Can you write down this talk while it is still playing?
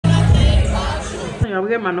y'all, we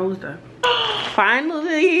got my nose done.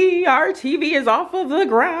 Finally, our TV is off of the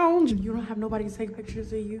ground. You don't have nobody to take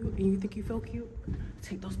pictures of you and you think you feel cute?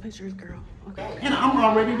 Take those pictures, girl. Okay. And I'm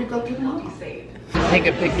all ready to go to the mall. Take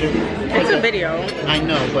a picture. It's a video. I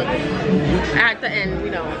know, but at the end, we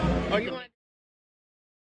know. Or you want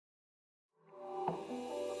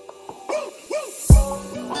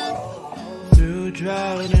through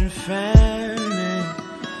drought and famine.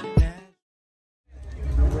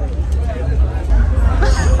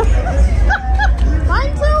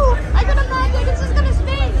 Mine too. I got a magic. It's just gonna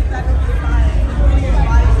spin.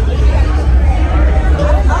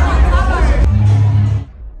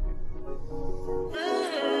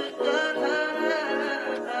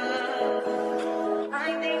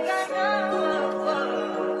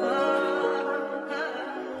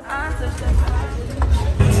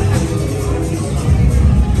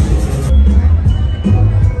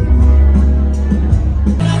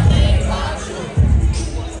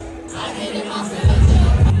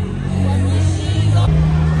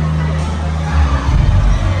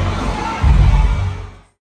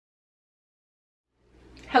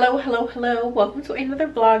 Hello, welcome to another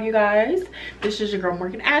vlog, you guys. This is your girl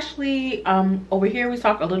Morgan Ashley. Over here we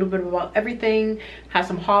talk a little bit about everything, have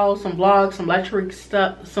some hauls, some vlogs, some luxury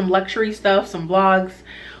stuff, some vlogs,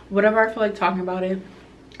 whatever I feel like talking about it,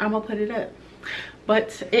 I'm gonna put it up.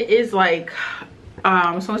 But it is like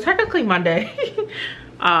so it's technically Monday,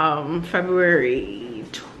 February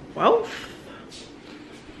 12th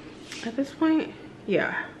at this point.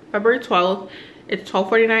 Yeah, February 12th. It's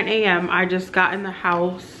 12:49 a.m. I just got in the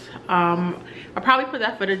house. I probably put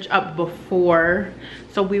that footage up before.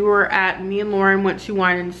 So we were at, me and Lauren went to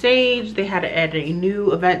Wine and Sage. They had at a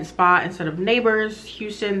new event spot instead of Neighbors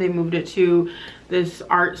Houston. They moved it to this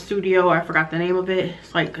art studio. I forgot the name of it.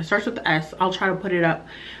 It's like, it starts with the S. I'll try to put it up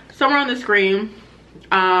somewhere on the screen.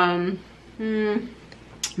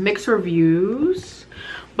 Mixed reviews,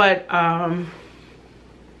 but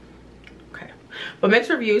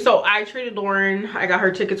mixed reviews. So I treated Lauren. I got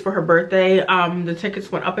her tickets for her birthday. The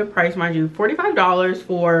tickets went up in price, mind you. $45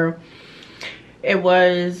 for, it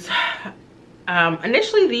was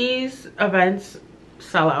initially these events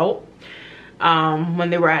sell out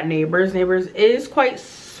when they were at Neighbors. Neighbors is quite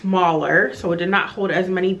smaller, so it did not hold as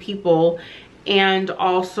many people, and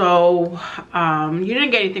also you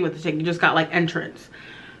didn't get anything with the ticket, you just got like entrance.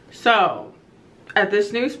 So at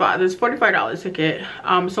this new spot, this $45 ticket,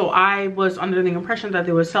 so I was under the impression that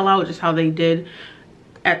they would sell out just how they did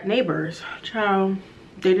at Neighbors. Child,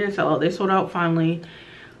 they didn't sell out. They sold out finally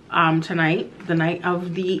tonight, the night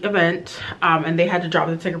of the event, and they had to drop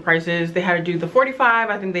the ticket prices. They had to do the 45,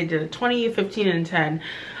 I think they did a 20, 15, and 10.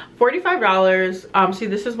 $45. See,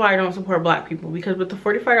 this is why I don't support black people, because with the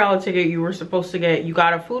 $45 ticket you were supposed to get, you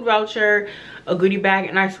got a food voucher, a goodie bag,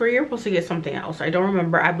 and I swear you're supposed to get something else. I don't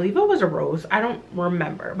remember. I believe it was a rose. I don't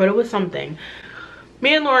remember, but it was something.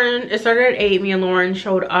 Me and Lauren, it started at 8. Me and Lauren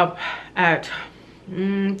showed up at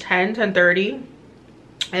 10:30,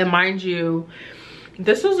 and mind you,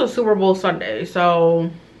 this was a Super Bowl Sunday,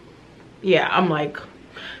 so yeah, I'm like,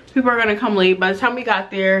 people are gonna come late. By the time we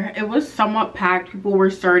got there, it was somewhat packed. People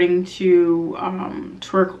were starting to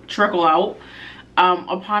trickle out.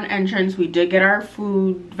 Upon entrance, we did get our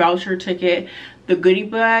food voucher ticket. The goodie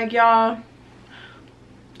bag, y'all,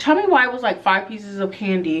 tell me why it was like 5 pieces of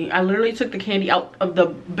candy. I literally took the candy out of the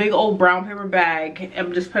big old brown paper bag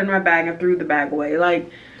and just put it in my bag and threw the bag away.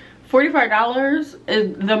 Like, $45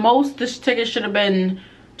 is the most. This ticket should have been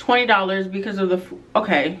 $20 because of the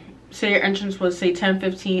okay, say your entrance was say 10,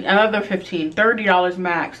 15, another 15, $30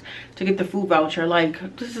 max to get the food voucher.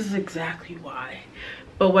 Like, this is exactly why.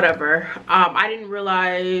 But whatever. I didn't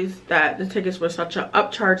realize that the tickets were such an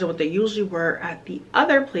upcharge of what they usually were at the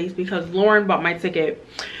other place, because Lauren bought my ticket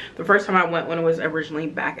the first time I went when it was originally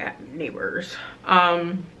back at Neighbors.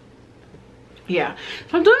 Yeah,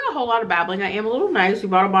 so I'm doing a whole lot of babbling. I am a little nice. We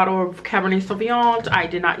bought a bottle of Cabernet Sauvignon. I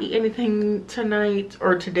did not eat anything tonight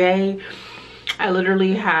or today. I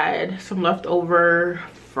literally had some leftover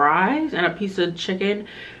fries and a piece of chicken.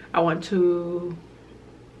 I went to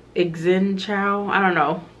Exin Chow. I don't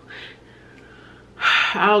know.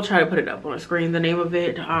 I'll try to put it up on the screen, the name of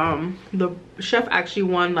it. The chef actually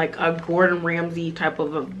won like a Gordon Ramsay type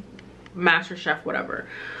of a master chef, whatever.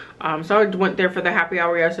 So I went there for the happy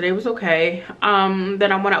hour yesterday. It was okay.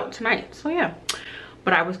 Then I went out tonight. So yeah.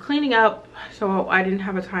 But I was cleaning up, so I didn't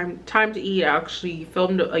have a time to eat. I actually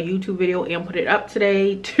filmed a YouTube video and put it up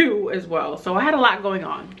today too as well. So I had a lot going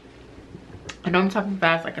on. I know I'm talking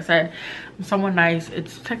fast. Like I said, I'm someone nice.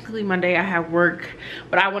 It's technically Monday. I have work,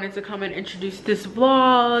 but I wanted to come and introduce this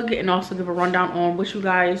vlog and also give a rundown on what you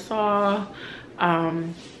guys saw.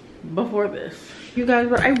 before this. You guys,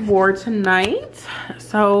 what I wore tonight.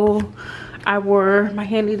 So I wore my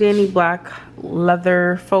handy dandy black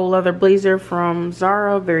leather, faux leather blazer from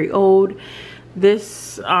Zara, very old.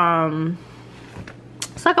 This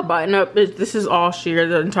it's like a button up. This is all sheer.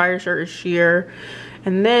 The entire shirt is sheer.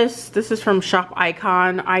 And this is from Shop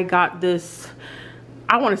Icon. I got this,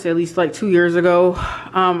 I want to say at least like 2 years ago.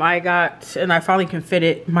 And I finally can fit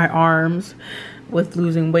it my arms with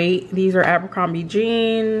losing weight. These are Abercrombie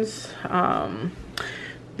jeans.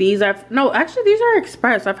 These are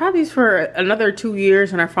Express. I've had these for another 2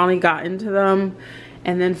 years and I finally got into them.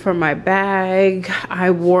 And then for my bag, I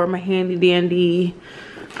wore my handy dandy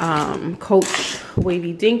Coach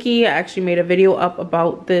Wavy Dinky. I actually made a video up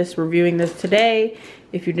about this, reviewing this today.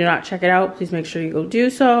 If you did not check it out, please make sure you go do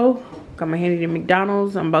so. Got my handy dandy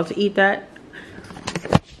McDonald's. I'm about to eat that.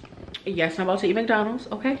 Yes, I'm about to eat McDonald's,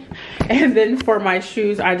 okay? And then for my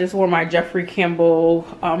shoes, I just wore my Jeffrey Campbell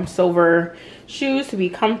silver shoes to be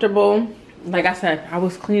comfortable. Like I said, I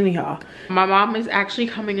was cleaning, y'all. My mom is actually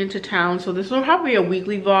coming into town, so this will probably be a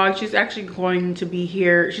weekly vlog. She's actually going to be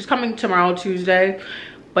here. She's coming tomorrow, Tuesday.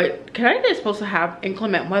 But Connecticut is supposed to have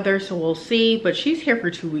inclement weather, so we'll see. But she's here for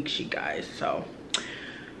 2 weeks, you guys, so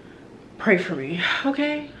pray for me,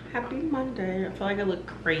 okay? Happy Monday. I feel like I look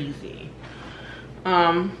crazy.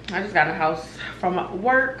 I just got a house from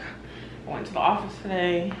work. I went to the office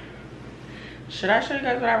today. Should I show you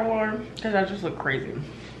guys what I wore? Because I just look crazy.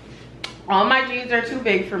 All my jeans are too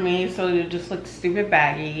big for me, so they just look stupid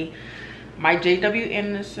baggy. My J.W.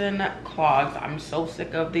 Anderson clogs, I'm so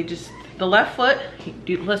sick of. They just, the left foot,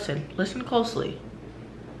 dude, listen closely.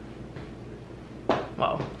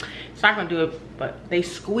 Well, it's not gonna do it, but they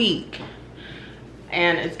squeak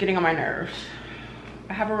and it's getting on my nerves.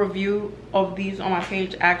 I have a review of these on my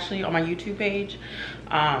page, actually on my YouTube page.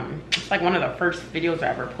 It's like one of the first videos I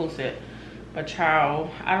ever posted, but child,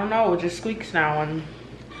 I don't know, it just squeaks now. And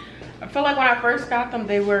I feel like when I first got them,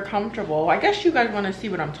 they were comfortable. I guess you guys want to see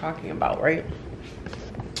what I'm talking about, right?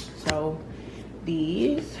 So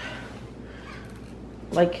these,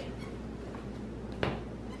 like,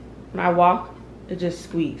 when I walk, it just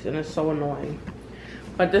squeaks and it's so annoying.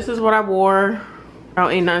 But this is what I wore.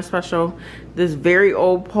 Ain't nothing special. This very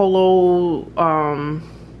old polo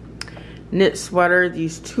knit sweater.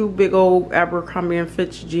 These two big old Abercrombie &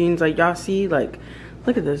 Fitch jeans. Like, y'all see, like,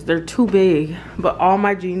 look at this. They're too big. But all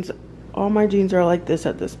my jeans are like this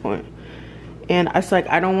at this point. And it's like,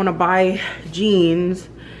 I don't want to buy jeans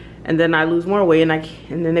and then I lose more weight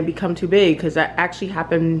and then they become too big, because that actually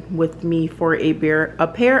happened with me for a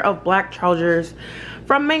pair of black trousers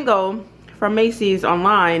from Macy's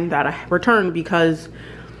online that I returned because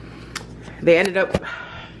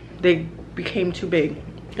they became too big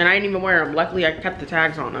and I didn't even wear them. Luckily I kept the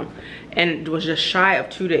tags on them, and it was just shy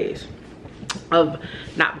of 2 days of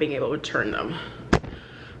not being able to return them.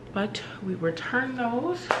 But we returned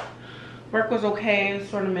those. Work was okay,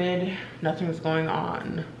 sort of mid, nothing was going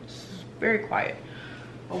on. It's very quiet,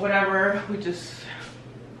 but whatever, we just,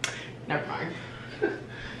 never mind.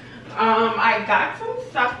 I got some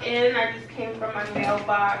stuff in. I just came from my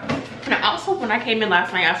mailbox. And also, when I came in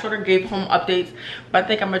last night, I sort of gave home updates, but I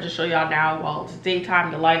think I'm gonna just show y'all now. Well, it's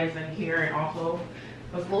daytime, the light is in here, and also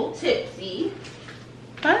I was a little tipsy.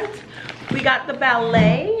 But we got the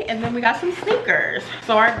ballet, and then we got some sneakers.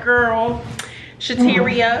 So our girl,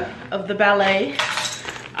 Shateria of the ballet,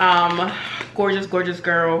 gorgeous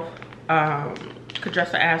girl, could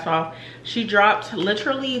dress her ass off. She dropped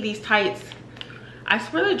literally these tights. I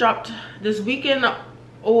swear they dropped this weekend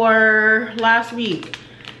or last week,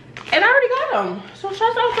 and I already got them. So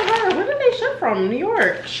shout out to her. Where did they ship from? New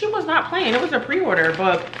York. She was not playing. It was a pre-order,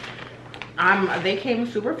 but they came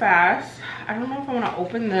super fast. I don't know if I want to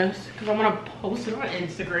open this because I want to post it on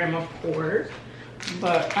Instagram, of course.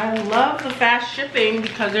 But I love the fast shipping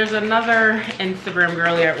because there's another Instagram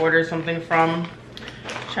girlie I ordered something from.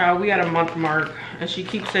 Child, we had a month mark and she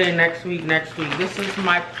keeps saying next week. This is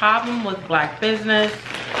my problem with black business.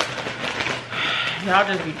 Y'all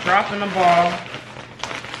just be dropping the ball.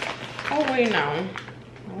 Oh wait, no.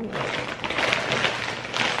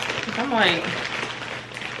 I'm like,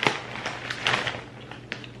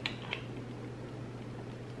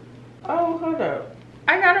 oh, hold up.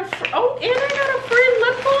 I got a free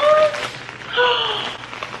lip gloss.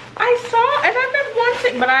 I saw, and I've been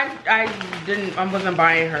wanting, but I wasn't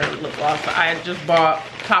buying her lip gloss. I just bought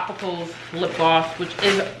Topical's lip gloss, which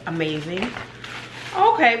is amazing.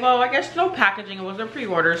 Okay, well, I guess no packaging. It was a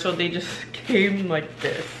pre-order, so they just came like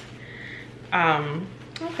this.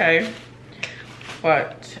 Okay.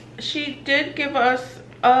 But she did give us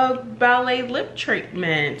a ballet lip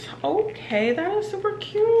treatment. Okay, that is super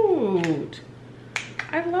cute.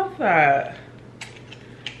 I love that.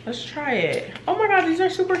 Let's try it. Oh my God, these are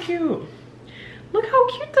super cute. Look how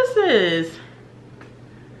cute this is.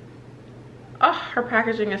 Oh, her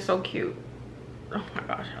packaging is so cute. Oh my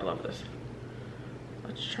gosh, I love this.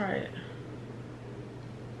 Let's try it.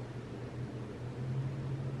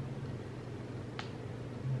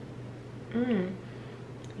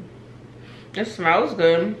 It smells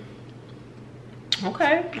good.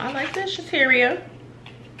 Okay, I like this Shateria.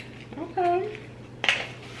 Okay.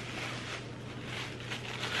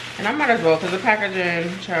 And I might as well, because the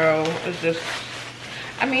packaging, child, is just,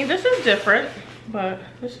 I mean, this is different, but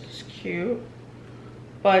this is cute.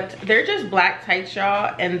 But they're just black tights,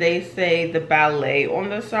 y'all, and they say the ballet on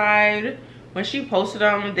the side. When she posted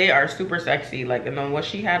them, they are super sexy. Like, and then what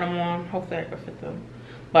she had them on, hopefully I can fit them.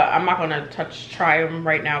 But I'm not gonna try them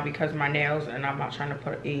right now because of my nails, and I'm not trying to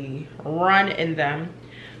put a run in them.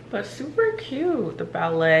 But super cute, the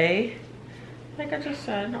ballet, like I just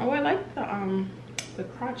said. Oh, I like the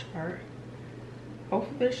crotch part.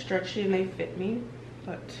 Hopefully they're stretchy and they fit me,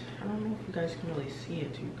 but I don't know if you guys can really see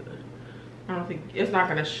it too good. I don't think, it's not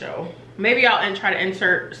gonna show. Maybe I'll try to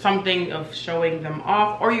insert something of showing them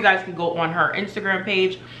off, or you guys can go on her Instagram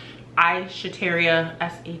page, Shateria,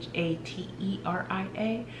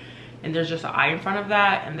 Shateria, and there's just an I in front of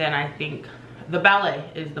that, and then I think the ballet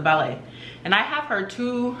is the ballet. And I have her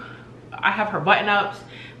button-ups,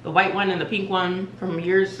 the white one and the pink one from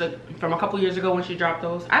a couple years ago when she dropped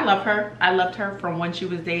those. I love her. I loved her from when she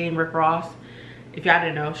was dating Rick Ross. If y'all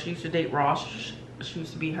didn't know, she used to date Ross. She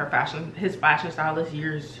used to be his fashion stylist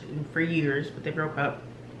for years, but they broke up.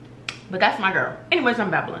 But that's my girl. Anyways, I'm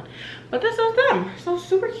babbling. But this is them. So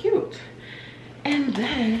super cute. And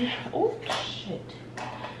then, oh shit.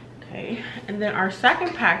 Okay. And then our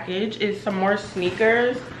second package is some more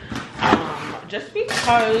sneakers. Just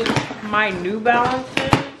because my New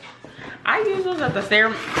Balances, I use those at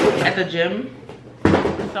the gym.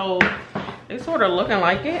 So they sort of looking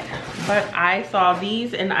like it. But I saw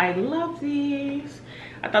these and I love these.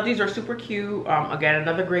 I thought these were super cute. Again,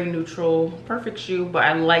 another gray neutral, perfect shoe, but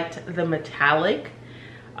I liked the metallic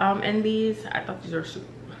in these. I thought these were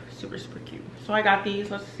super cute. So I got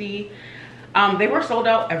these. Let's see. They were sold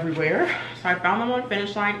out everywhere. So I found them on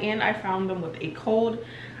Finish Line and I found them with a code.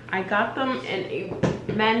 I got them in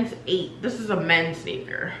a men's 8. This is a men's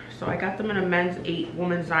sneaker. So I got them in a men's 8,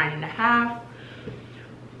 women's 9.5.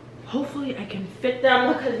 Hopefully I can fit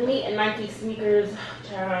them because me and Nike sneakers,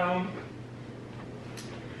 child.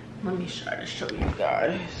 Let me try to show you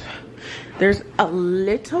guys. There's a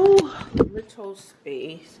little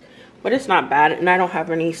space, but it's not bad. And I don't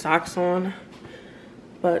have any socks on,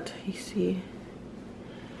 but you see,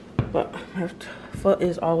 but my foot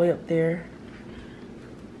is all the way up there.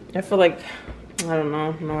 I feel like, I don't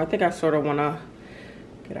know. No, I think I sort of want to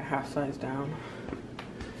get a half size down.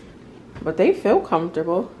 But they feel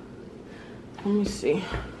comfortable. Let me see.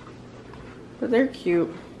 But they're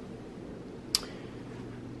cute.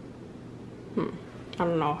 I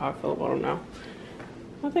don't know how I feel about them now.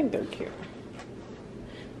 I think they're cute.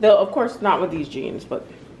 They'll, of course, not with these jeans, but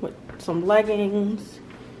with some leggings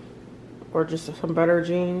or just some better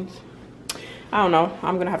jeans. I don't know.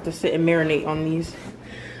 I'm gonna have to sit and marinate on these.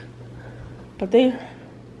 But they're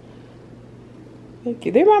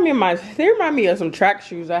cute. They remind me of some track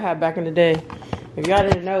shoes I had back in the day. If y'all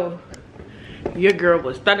didn't know, your girl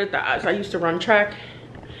was studded thighs. I used to run track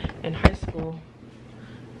in high school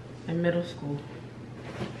and middle school.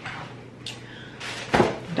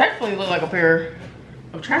 Definitely look like a pair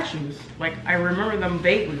of track shoes. Like, I remember them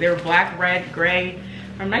vaguely. They were black, red, gray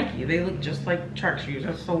from Nike. They look just like track shoes.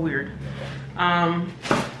 That's so weird. But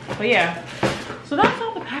yeah, so that's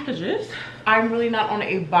all the packages. I'm really not on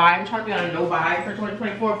a buy. I'm trying to be on a no buy for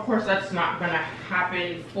 2024. Of course, that's not gonna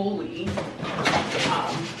happen fully.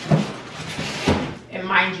 And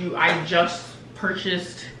mind you, I just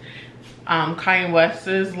purchased Kanye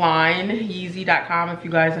West's line, Yeezy.com, if you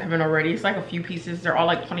guys haven't already. It's like a few pieces. They're all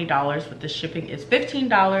like $20, but the shipping is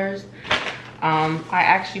 $15. I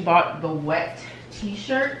actually bought the wet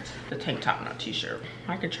t-shirt, the tank top, not t-shirt.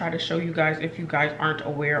 I could try to show you guys if you guys aren't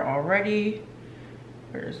aware already.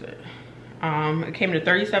 Where is it? It came to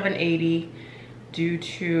 $37.80 due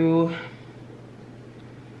to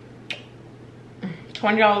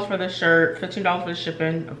 $20 for the shirt, $15 for the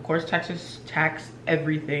shipping. Of course, Texas tax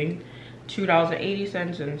everything.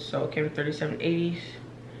 $2.80, and so it came to $37.80.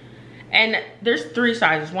 And there's 3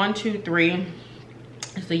 sizes, 1, 2, 3.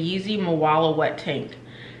 It's the Yeezy Moala wet tank.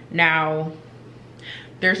 Now,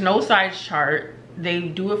 there's no size chart. They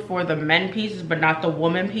do it for the men pieces, but not the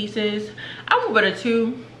woman pieces. I went with a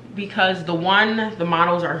 2. because the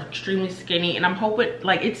models are extremely skinny, and I'm hoping,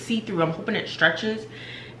 like, it's see-through. I'm hoping it stretches.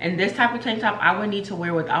 And this type of tank top I would need to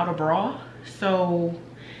wear without a bra. So,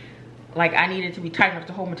 like, I need it to be tight enough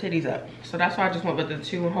to hold my titties up. So that's why I just went with the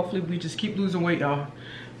 2, and hopefully we just keep losing weight, y'all.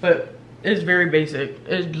 But it's very basic.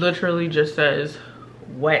 It literally just says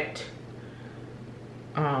wet.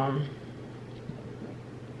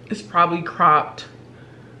 It's probably cropped,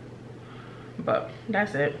 but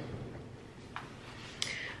that's it.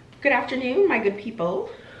 Good afternoon, my good people.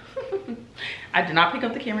 I did not pick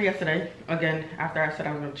up the camera yesterday. Again, after I said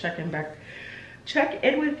I was gonna check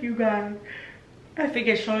in with you guys. I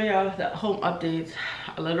figured showing y'all the home updates.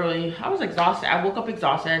 I was exhausted. I woke up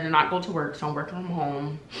exhausted. I did not go to work, so I'm working from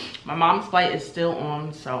home. My mom's flight is still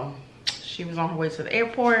on, so she was on her way to the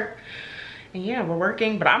airport. And yeah, we're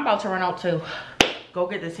working, but I'm about to run out to go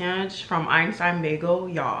get the sandwich from Einstein Bagel.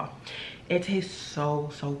 Y'all, it tastes so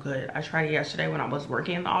good. I tried it yesterday when I was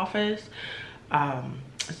working in the office.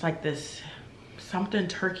 It's like this something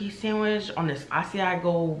turkey sandwich on this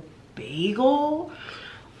Asiago bagel.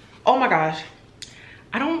 Oh my gosh.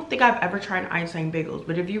 I don't think I've ever tried Einstein Bagels,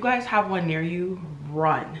 but if you guys have one near you,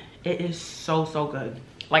 run. It is so good.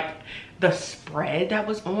 Like, the spread that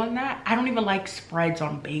was on that, I don't even like spreads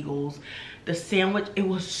on bagels. The sandwich, it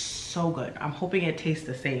was so good. I'm hoping it tastes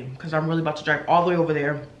the same, because I'm really about to drive all the way over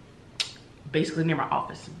there, basically near my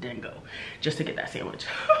office, Dango, just to get that sandwich.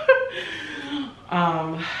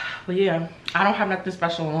 But yeah, I don't have nothing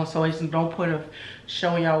special on, so it's no point of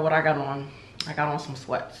showing y'all what I got on. I got on some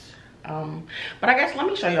sweats. But I guess let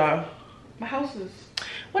me show y'all. My house is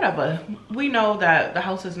whatever. We know that the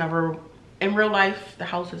house is never, in real life, the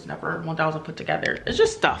house is never 1000 put together. It's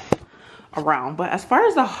just stuff around. But as far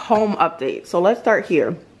as the home update, so let's start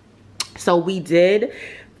here. So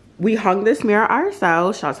we hung this mirror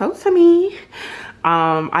ourselves. Shout out to me.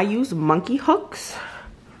 I used monkey hooks.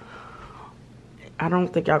 I don't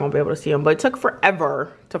think y'all gonna be able to see them, but it took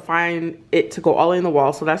forever to find it to go all in the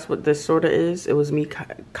wall. So that's what this sort of is. It was me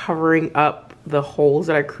covering up the holes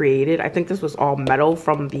that I created. I think this was all metal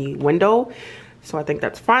from the window. So I think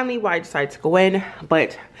that's finally why I decided to go in.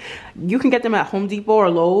 But you can get them at Home Depot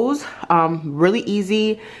or Lowe's. Really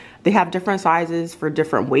easy. They have different sizes for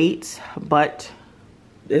different weights, but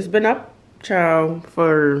it's been up, child,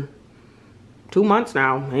 for 2 months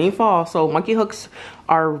now. It ain't fall. So monkey hooks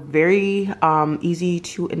are very easy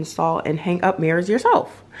to install and hang up mirrors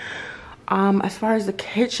yourself. As far as the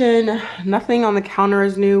kitchen, nothing on the counter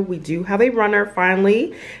is new. We do have a runner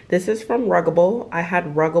finally. This is from Ruggable. I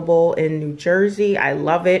had Ruggable in New Jersey. I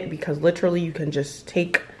love it because literally you can just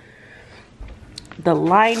take the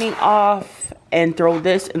lining off and throw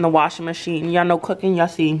this in the washing machine. Y'all know cooking, y'all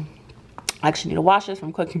see. I actually need to wash this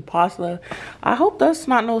from cooking pasta. I hope that's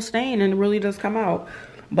not no stain and it really does come out.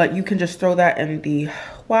 But you can just throw that in the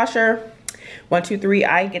washer. 1, 2, 3.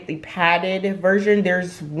 I get the padded version.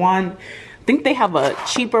 There's one, I think they have a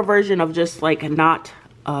cheaper version of just like not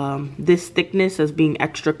this thickness as being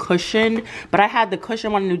extra cushioned. But I had the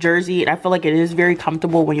cushion one in New Jersey, and I feel like it is very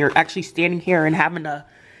comfortable when you're actually standing here and having to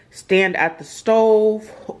stand at the stove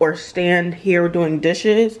or stand here doing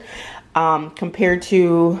dishes, compared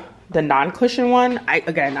to the non-cushion one.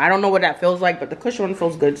 Again, I don't know what that feels like, but the cushion one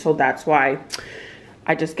feels good, so that's why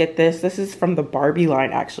I just get this. This is from the Barbie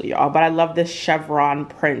line, actually, y'all. But I love this chevron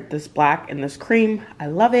print, this black and this cream. I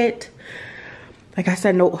love it. Like I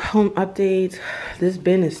said, no home updates. This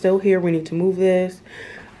bin is still here. We need to move this.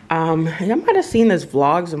 And I might have seen this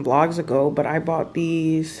vlogs and vlogs ago, but I bought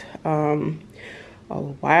these a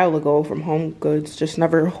while ago from Home Goods. Just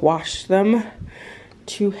never washed them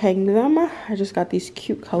to hang them. I just got these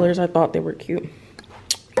cute colors. I thought they were cute.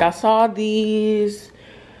 I saw these.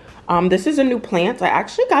 This is a new plant. I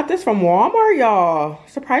actually got this from Walmart, y'all,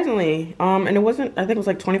 surprisingly. And it wasn't, I think it was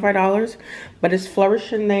like $25, but it's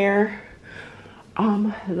flourishing there.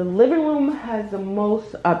 The living room has the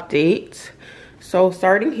most updates. So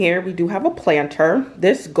starting here, we do have a planter.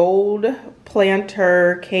 This gold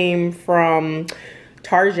planter came from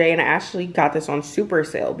Target, and I actually got this on super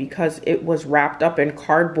sale because it was wrapped up in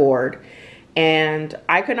cardboard, and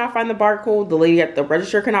I could not find the barcode. The lady at the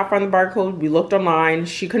register could not find the barcode. We looked online.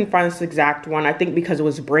 She couldn't find this exact one. I think because it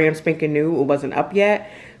was brand spanking new, it wasn't up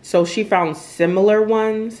yet. So she found similar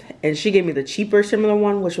ones, and she gave me the cheaper similar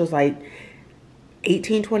one, which was like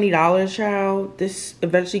 $18, $20, child. This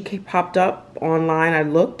eventually popped up online. I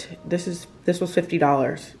looked. This was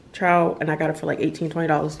 $50, child, and I got it for like $18,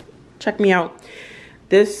 $20. Check me out.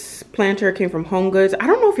 This planter came from Home Goods. I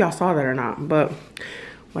don't know if y'all saw that or not, but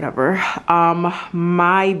whatever.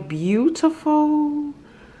 My beautiful,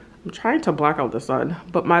 I'm trying to block out the sun,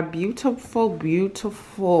 but my beautiful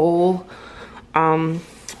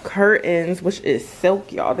curtains, which is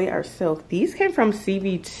silk, y'all. They are silk. These came from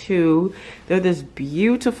CV2. They're this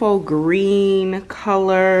beautiful green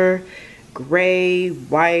color, gray,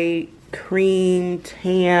 white, cream,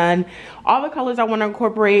 tan, all the colors I want to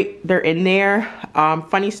incorporate. They're in there.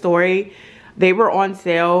 Funny story, they were on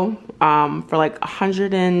sale for like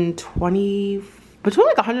 $120, between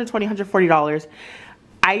like $120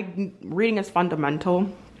 $140. Reading is fundamental.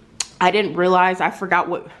 I didn't realize, I forgot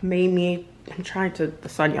what made me, I'm trying to, the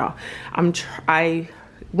sun, y'all. I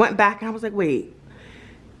went back and I was like, wait,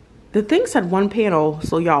 the thing said one panel.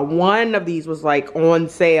 So y'all, one of these was like on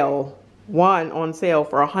sale. One on sale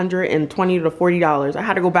for $120 to $40. I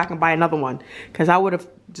had to go back and buy another one because I would have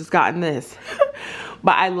just gotten this.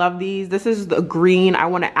 But I love these. This is the green. I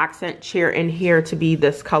want an accent chair in here to be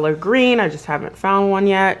this color green. I just haven't found one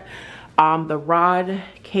yet. The rod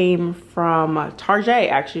came from Target,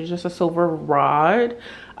 actually, just a silver rod.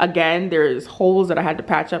 Again, there's holes that I had to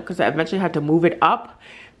patch up because I eventually had to move it up.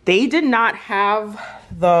 They did not have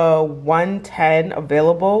the 110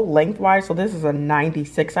 available lengthwise, so this is a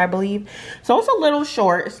 96, I believe. So it's a little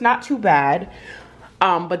short. It's not too bad.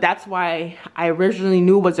 But that's why I originally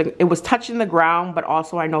knew it was touching the ground, but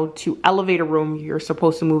also I know to elevate a room, you're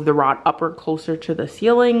supposed to move the rod up or closer to the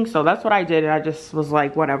ceiling. So that's what I did. I just was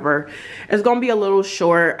like, whatever. It's gonna be a little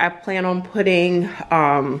short. I plan on putting,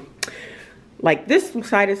 like this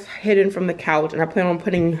side is hidden from the couch, and I plan on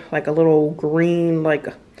putting like a little green, like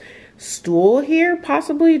stool here,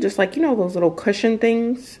 possibly. Just like, you know, those little cushion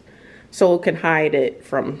things. So it can hide it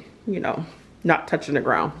from, you know, not touching the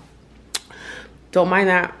ground. Don't mind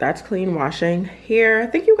that. That's clean washing. Here, I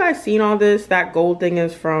think you guys seen all this. That gold thing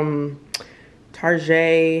is from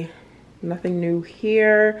Target. Nothing new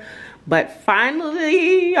here. But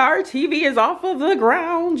finally, our TV is off of the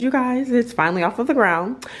ground, you guys. It's finally off of the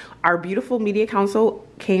ground. Our beautiful media console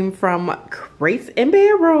came from Crates and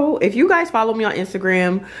Barrel. If you guys follow me on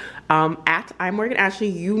Instagram, at I'm Morgan Ashley,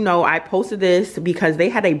 you know I posted this because they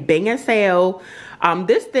had a banger sale.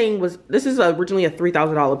 This is originally a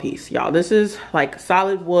 $3,000 piece, y'all. This is like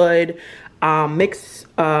solid wood, mixed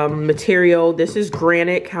material. This is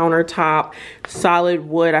granite countertop, solid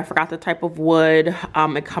wood. I forgot the type of wood.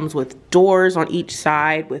 It comes with doors on each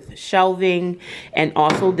side with shelving, and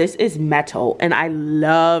also this is metal. And I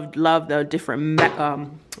love the different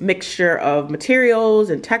mixture of materials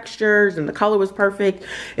and textures, and the color was perfect.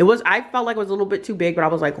 I felt like it was a little bit too big, but I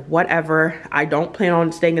was like, whatever. I don't plan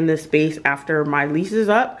on staying in this space after my lease is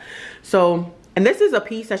up. So, and this is a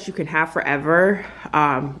piece that you can have forever.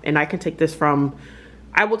 And I can take this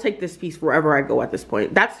I will take this piece wherever I go at this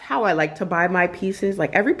point. That's how I like to buy my pieces.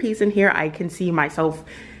 Like every piece in here, I can see myself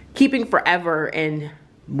keeping forever and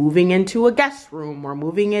moving into a guest room or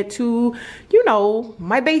moving it to, you know,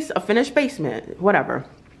 a finished basement, whatever.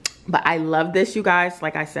 But I love this, you guys.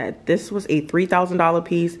 Like I said, this was a $3,000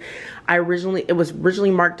 piece. It was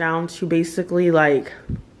originally marked down to basically like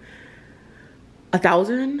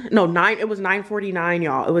 $1,000. No, it was $949,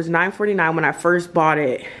 y'all. It was $949 when I first bought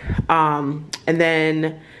it. And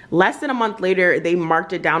then less than a month later, they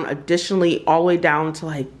marked it down additionally all the way down to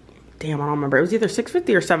like, damn, I don't remember. It was either $650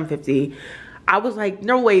 or $750. I was like,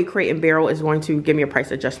 no way Crate and Barrel is going to give me a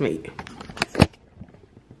price adjustment.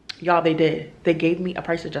 Y'all, they did. They gave me a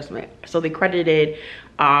price adjustment. So they credited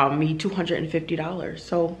me $250.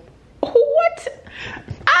 So what?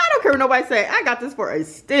 I don't care what nobody say. I got this for a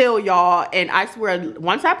steal, y'all. And I swear,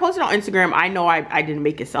 once I posted on Instagram, I know I didn't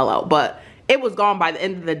make it sell out, but it was gone by the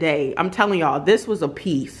end of the day. I'm telling y'all, this was a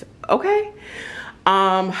piece. Okay.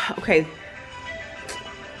 Okay.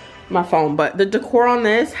 My phone, but the decor on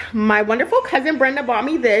this, my wonderful cousin Brenda bought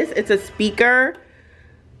me this. It's a speaker.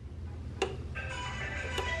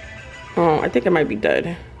 Oh, I think it might be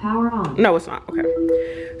dead. Power on. No, it's not.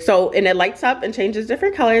 Okay. So, and it lights up and changes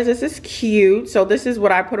different colors. This is cute. So this is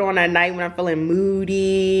what I put on at night when I'm feeling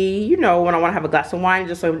moody, you know, when I want to have a glass of wine,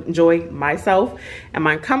 just to enjoy myself and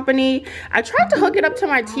my company. I tried to hook it up to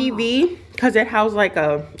my TV because it has like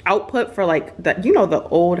a output for like the, you know, the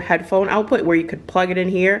old headphone output where you could plug it in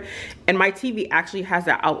here. And my TV actually has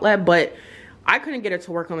that outlet, but I couldn't get it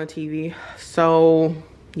to work on the TV. So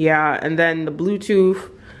yeah, and then the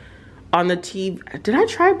Bluetooth on the TV. Did I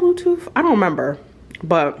try Bluetooth? I don't remember,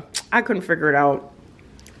 but I couldn't figure it out.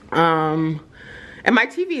 And my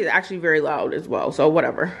TV is actually very loud as well, so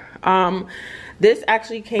whatever. This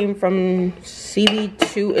actually came from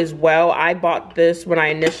CV2 as well. I bought this when I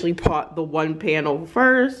initially bought the one panel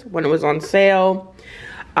first, when it was on sale.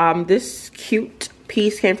 This cute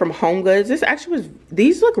piece came from Home Goods. This actually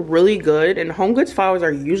these look really good, and Home Goods flowers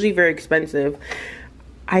are usually very expensive.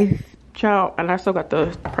 And I still got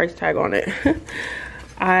the price tag on it.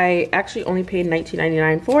 I actually only paid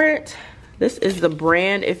 $19.99 for it. This is the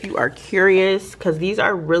brand if you are curious, because these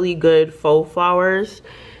are really good faux flowers.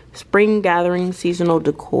 Spring Gathering Seasonal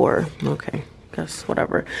Decor. Okay, guess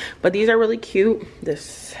whatever. But these are really cute.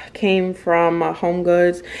 This came from Home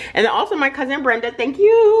Goods. And then also my cousin Brenda, thank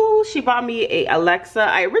you. She bought me a Alexa.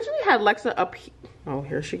 I originally had Alexa up here. Oh,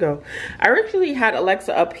 here she go. I originally had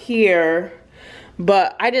Alexa up here,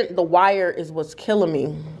 but I didn't, the wire is what's killing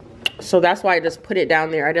me. So that's why I just put it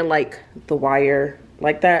down there. I didn't like the wire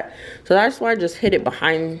like that. So that's why I just hid it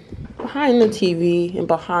behind the TV and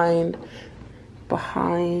behind, I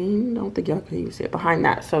don't think y'all can even see it, behind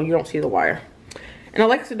that, so you don't see the wire. And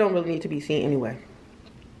Alexa don't really need to be seen anyway.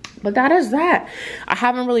 But that is that. I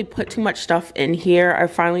haven't really put too much stuff in here. I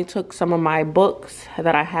finally took some of my books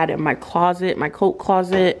that I had in my closet, my coat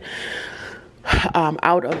closet,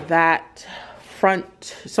 out of that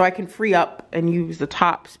front so I can free up and use the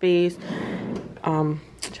top space. I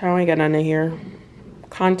ain't got none in here.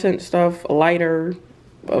 Content stuff, a lighter,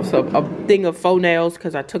 a thing of faux nails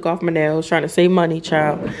because I took off my nails trying to save money,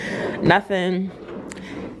 child. Nothing.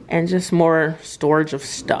 And just more storage of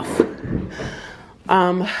stuff.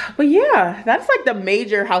 But yeah, that's like the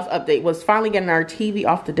major house update, was finally getting our TV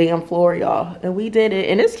off the damn floor, y'all. And we did it,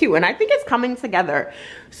 and it's cute, and I think it's coming together.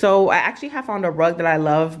 So I actually have found a rug that I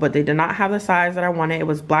love, but they did not have the size that I wanted. It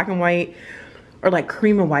was black and white, or like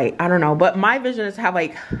cream and white, I don't know. But my vision is to have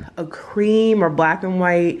like a cream or black and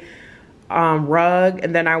white rug,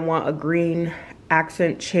 and then I want a green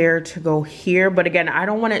accent chair to go here. But again, I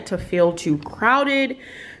don't want it to feel too crowded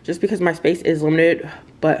just because my space is limited.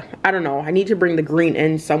 But I don't know, I need to bring the green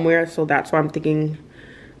in somewhere, so that's why I'm thinking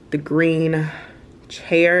the green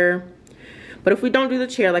chair. But if we don't do the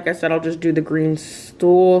chair, like I said, I'll just do the green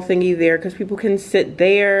stool thingy there, because people can sit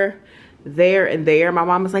there, there, and there. My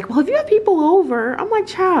mom was like, well, if you have people over, I'm like,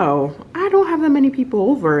 child, I don't have that many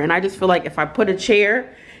people over. And I just feel like if I put a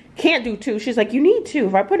chair, can't do two. She's like, you need two.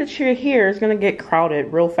 If I put a chair here, it's gonna get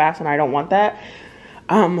crowded real fast, and I don't want that.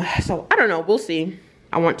 So I don't know, we'll see.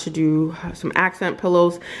 I want to do some accent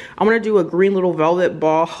pillows. I want to do a green little velvet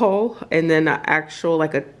ball, and then an actual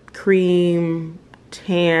like a cream,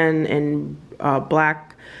 tan, and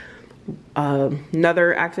black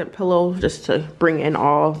another accent pillow, just to bring in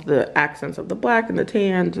all the accents of the black and the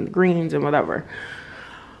tans and the greens and whatever.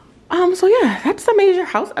 So yeah, that's the major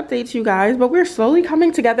house updates, you guys. But we're slowly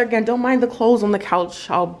coming together again. Don't mind the clothes on the couch.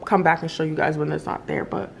 I'll come back and show you guys when it's not there.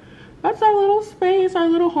 But that's our little space. Our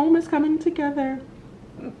little home is coming together.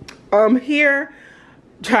 Here,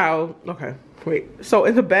 child, okay, wait. So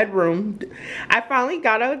in the bedroom, I finally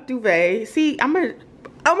got a duvet. See, I'm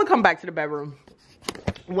gonna come back to the bedroom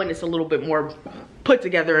when it's a little bit more put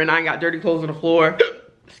together and I ain't got dirty clothes on the floor.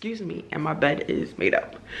 Excuse me, and my bed is made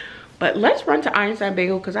up. But let's run to Einstein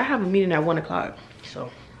Bagel because I have a meeting at 1 o'clock. So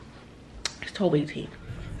it's 12:18.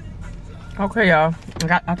 Okay, y'all,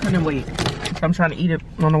 I couldn't wait. So I'm trying to eat it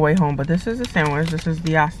on the way home. But this is a sandwich. This is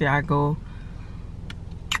the Asiago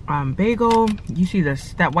bagel. You see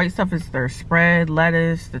this, that white stuff is their spread,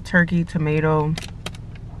 lettuce, the turkey, tomato.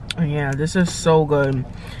 And yeah, this is so good.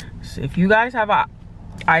 So if you guys have a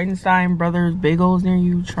Einstein Brothers bagels near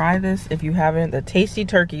you, try this. If you haven't, the tasty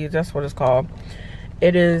turkey, that's what it's called.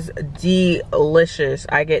 It is delicious.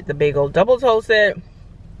 I get the bagel double toasted.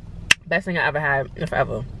 Best thing I ever had, if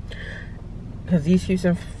ever. Because these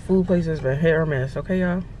Houston food places been hit or miss, okay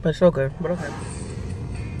y'all? But so good, but okay.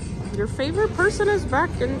 Your favorite person is back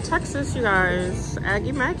in Texas, you guys.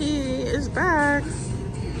 Aggie Maggie is back.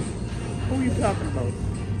 Who are you talking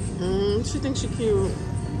about? She thinks she's cute.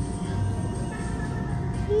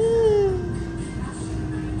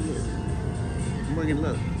 Look at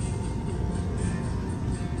look.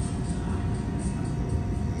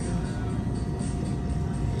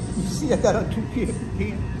 You see, I got on 2 kids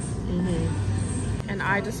here. And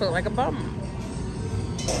I just look like a bum.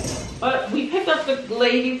 But we picked up the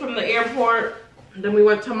lady from the airport. Then we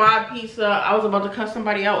went to My Pizza. I was about to cut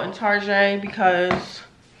somebody out in Target because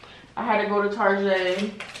I had to go to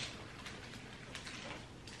Target.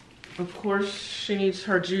 Of course, she needs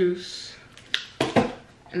her juice.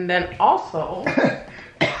 And then also,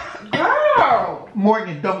 girl!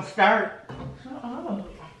 Morgan, don't start. Shut up.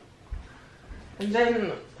 And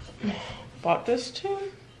then bought this too.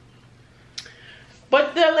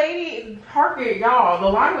 But the lady, Target, y'all, the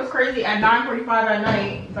line was crazy at 9:45 at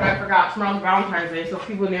night, but I forgot tomorrow's Valentine's Day, so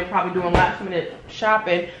people in there probably doing last minute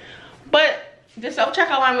shopping. But the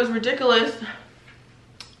self-checkout line was ridiculous.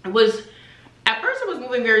 It was, at first it was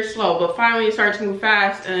moving very slow, but finally it started to move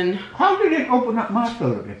fast. And how did it open up my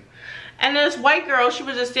store again? And this white girl, she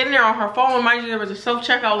was just standing there on her phone. Mind you, there was a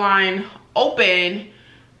self-checkout line open,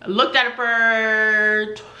 Looked at it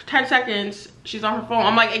for 10 seconds. She's on her phone.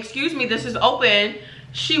 I'm like, excuse me, this is open.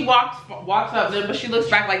 She walks up there, but she looks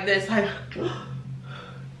back like this. Like,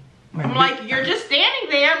 I'm like, you're just standing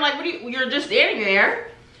there. I'm like, what are you're just standing there.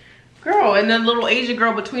 Girl, and then little Asian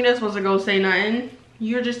girl between us wasn't gonna say nothing.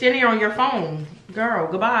 You're just standing here on your phone. Girl,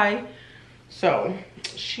 goodbye. So,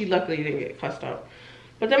 she luckily didn't get cussed up.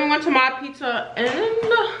 But then we went to my pizza And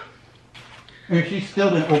she still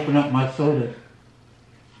didn't open up my soda.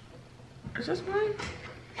 Is this mine?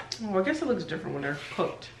 Oh, I guess it looks different when they're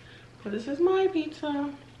cooked. But this is my pizza.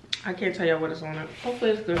 I can't tell you what is on it.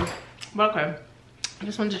 Hopefully it's good. But okay. I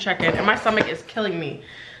just wanted to check in. And my stomach is killing me.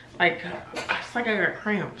 Like, it's like I got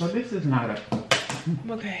cramps. Well, this is not a...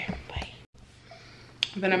 Okay, bye.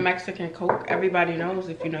 Then a Mexican Coke. Everybody knows,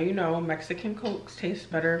 if you know, you know. Mexican Cokes taste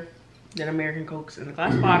better than American Cokes in the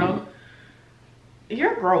glass bottle.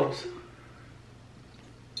 You're gross.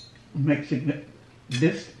 Mexican...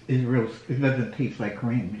 This is real... It doesn't taste like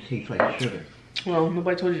cream. It tastes like sugar. Well,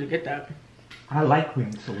 nobody told you to get that. I like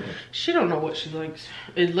cream soda. She don't know what she likes.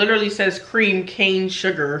 It literally says cream, cane,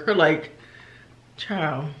 sugar. Like,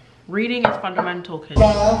 child. Reading is fundamental, kids.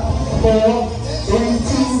 5, 4, 3, 2,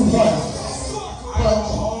 1.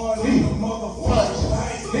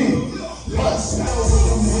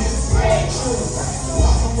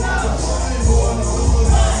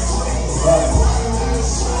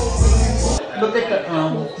 Look at the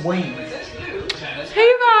wings. Hey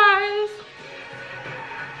you guys.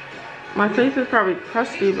 My face is probably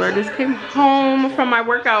crusty, but I just came home from my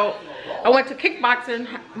workout. I went to kickboxing.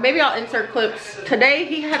 Maybe I'll insert clips. Today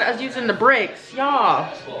he had us using the bricks.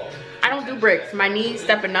 Y'all, I don't do bricks. My knees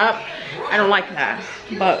stepping up. I don't like that.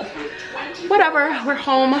 But whatever, we're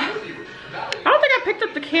home. I don't think I picked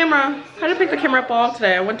up the camera. I didn't pick the camera up all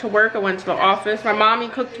today. I went to work, I went to the office. My mommy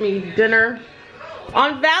cooked me dinner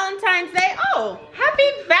on Valentine's Day. Oh, happy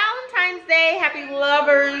Valentine's Day. Happy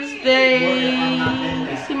Lover's Day.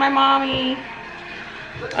 You see my mommy.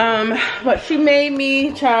 But she made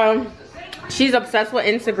me, child. She's obsessed with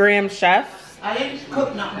Instagram chefs. I didn't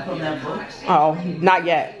cook nothing from that book. Oh, not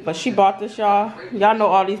yet. But she bought this, y'all. Y'all know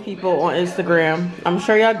all these people on Instagram. I'm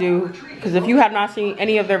sure y'all do. Because if you have not seen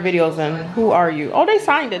any of their videos, then who are you? Oh, they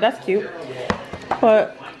signed it. That's cute.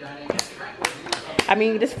 But, I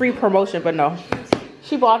mean, this free promotion, but no.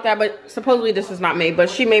 She bought that, but supposedly this is not made. But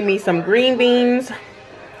she made me some green beans.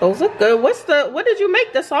 Those look good. What did you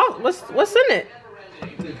make the sauce? What's in it?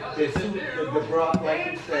 The broth, like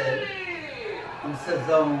you said, and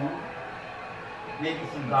sazon, maybe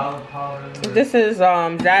some garlic powder. This is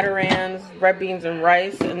Zatarain's red beans and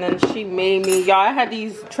rice, and then she made me, y'all, I had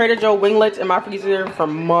these Trader Joe winglets in my freezer for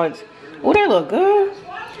months. Oh, they look good.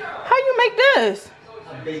 How you make this?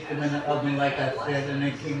 I baked them in the oven, like I said, and they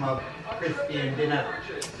came out crispy, and then I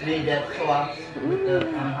made that sauce with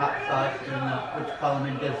the hot sauce and which column,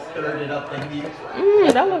 and just stirred it up in here.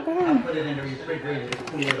 That look good. I put it in the refrigerator to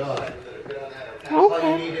cool it off. Okay.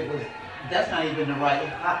 All you needed was, that's not even the right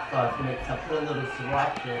hot sauce mix. I put a little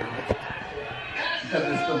sriracha in it. Because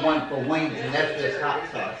it's the one for wings, and that's just hot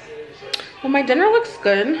sauce. Well, my dinner looks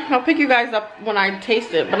good. I'll pick you guys up when I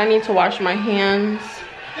taste it, but I need to wash my hands.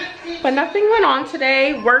 But nothing went on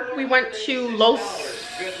today. Work, we went to Los...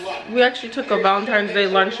 We actually took a Valentine's Day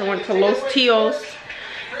lunch and went to Los Tios.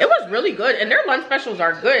 It was really good, and their lunch specials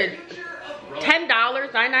are good. $10,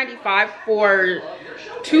 $9.95 for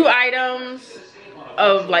 2 items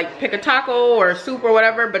of like pick a taco or soup or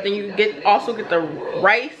whatever, but then you also get the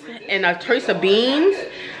rice and a choice of beans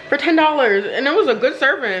for $10, and it was a good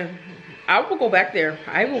serving. I will go back there.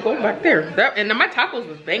 I will go back there. And then my tacos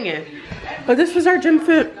was banging. But this was our gym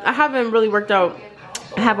fit. I haven't really worked out.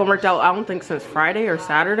 I haven't worked out, I don't think, since Friday or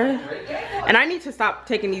Saturday. And I need to stop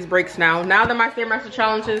taking these breaks now. Now that my Stairmaster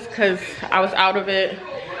challenges, because I was out of it.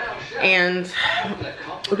 And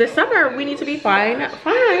this summer, we need to be fine.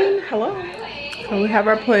 Fine. Hello. So we have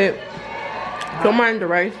our plate. Don't mind the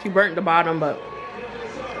rice. She burnt the bottom, but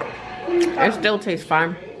it still tastes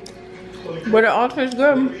fine. But it all tastes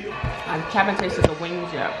good. I haven't tasted the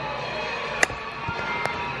wings yet.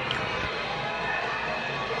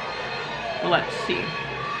 Let's see.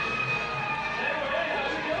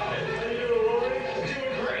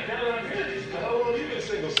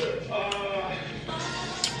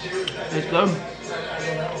 It's good.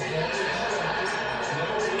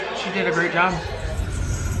 She did a great job.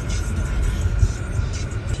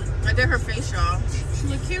 I did her face, y'all. She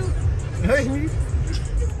look cute. Hey.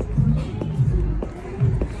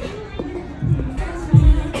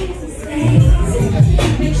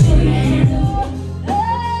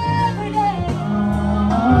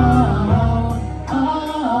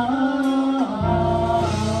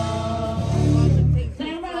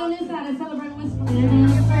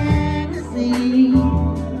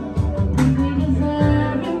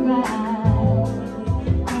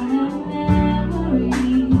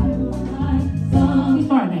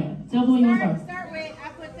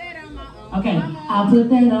 I put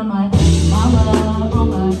that on my mama, on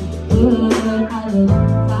my hood. I look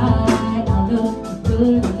fine, I look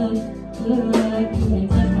good, I look good. You may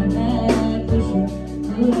touch my back, push you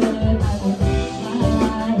good. I look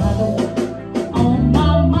fine, I look on my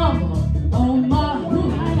mama, on my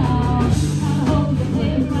hood. I hold the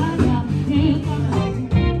place right now, can't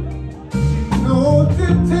come no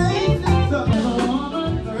temptations of never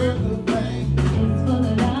wanna hurt the pain. It's full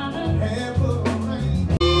of diamonds, hair full of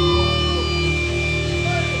rain.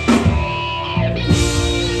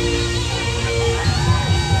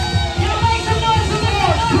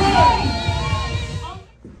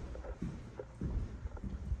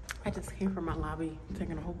 I just came from my lobby,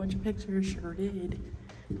 taking a whole bunch of pictures. Sure did.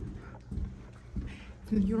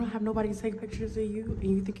 You don't have nobody to take pictures of you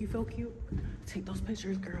and you think you feel cute? Take those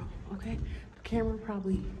pictures, girl, okay? The camera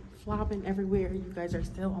probably flopping everywhere. You guys are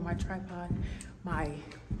still on my tripod. My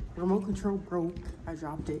remote control broke. I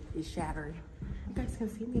dropped it. It's shattered. You guys can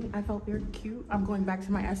see me. I felt very cute. I'm going back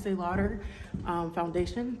to my Estee Lauder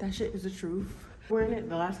foundation. That shit is the truth. Wearing it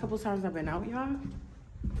the last couple times I've been out, y'all.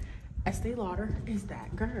 Estee Lauder is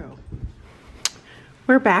that girl.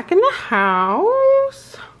 We're back in the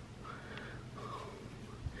house.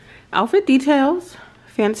 Outfit details.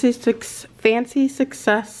 Fancy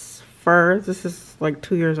Success fur. This is like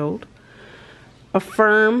 2 years old. A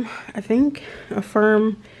firm, I think, a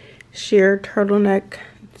firm sheer turtleneck,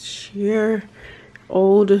 sheer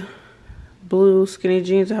old blue skinny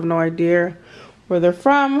jeans. I have no idea where they're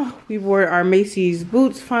from. We wore our Macy's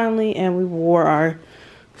boots finally, and we wore our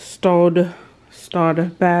stalled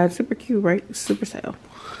bag. Super cute, right? Super sale.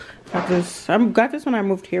 Got this when I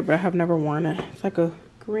moved here, but I have never worn it. It's like a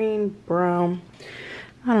green, brown,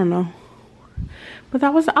 I don't know. But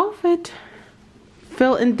that was the outfit.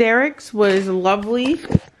 Phil and Derek's was lovely.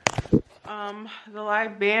 The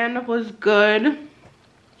live band was good.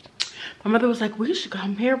 My mother was like, we should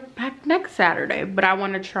come here back next Saturday, but I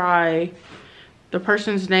want to try the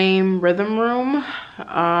person's name rhythm room.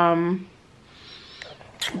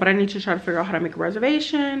 But I need to try to figure out how to make a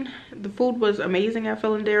reservation. The food was amazing at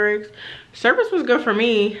Phil and Derek's. Service was good for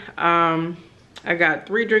me. I got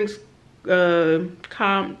 3 drinks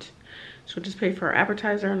comped, so just paid for our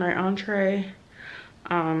appetizer and our entree.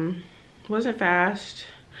 Wasn't fast.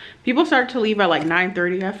 People started to leave at like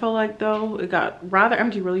 9:30. I felt like though it got rather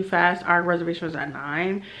empty really fast. Our reservation was at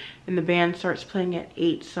 9 and the band starts playing at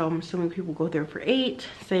 8, so I'm assuming people go there for 8,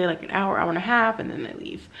 say like an hour and a half, and then they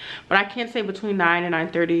leave. But I can't say between 9 and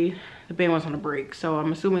 9:30 the band was on a break, so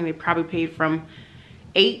I'm assuming they probably paid from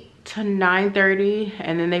 8 to 9:30,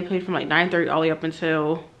 and then they played from like 9:30 all the way up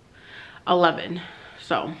until 11.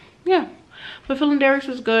 So yeah, but Phil and Derek's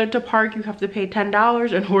was good. To park you have to pay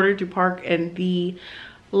 $10 in order to park in the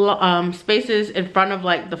spaces in front of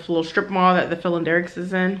like the little strip mall that the Phil and Derek's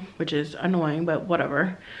is in, which is annoying, but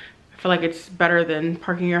whatever. I feel like it's better than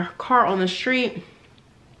parking your car on the street.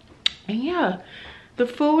 And yeah, the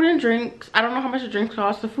food and drinks, I don't know how much the drinks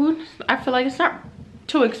cost. The food, I feel like it's not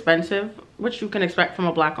too expensive, which you can expect from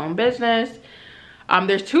a black owned business.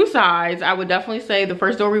 There's 2 sides. I would definitely say the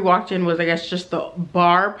first door we walked in was, I guess, just the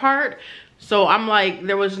bar part. So I'm like,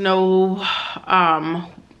 there was no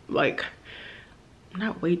like,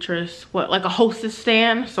 not waitress, what, like a hostess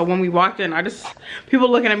stand. So when we walked in, people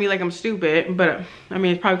looking at me like I'm stupid, but I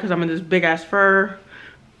mean, it's probably because I'm in this big ass fur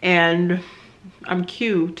and I'm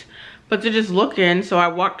cute. But to just look in, so I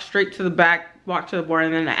walked straight to the back, walked to the bar,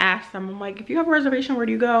 and then I asked them, I'm like, if you have a reservation, where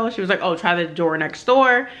do you go? She was like, oh, try the door next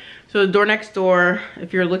door. So the door next door,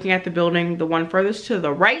 if you're looking at the building, the one furthest to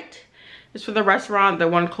the right is for the restaurant. The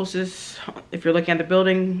one closest, if you're looking at the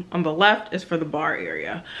building on the left, is for the bar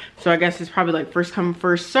area. So I guess it's probably like first come,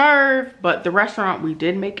 first serve. But the restaurant, we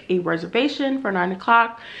did make a reservation for 9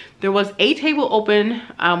 o'clock. There was a table open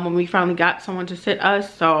when we finally got someone to sit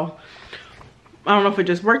us. So I don't know if it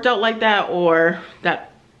just worked out like that or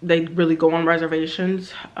that they really go on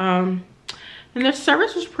reservations. And the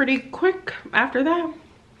service was pretty quick after that.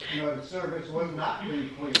 No, the service was not pretty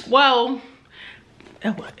quick. Well,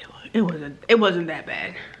 it wasn't that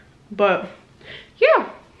bad. But yeah,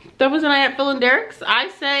 that was a night at Phil and Derek's. I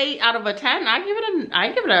say out of a 10, I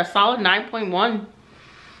give it a solid 9.1.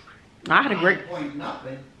 I had a great.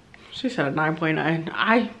 Nothing. She said a 9.9.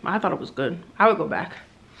 I thought it was good. I would go back.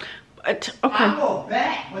 But okay. I'll go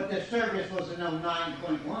back, but the service was no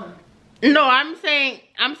 9.1. No, I'm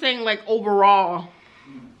saying like overall.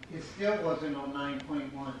 It still wasn't on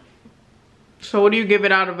 9.1. So what do you give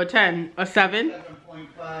it out of a 10? A 7?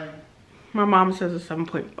 7.5. My mom says a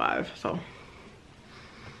 7.5, so.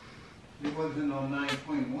 It wasn't on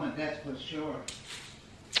 9.1, that's for sure.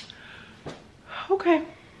 Okay.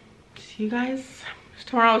 See you guys.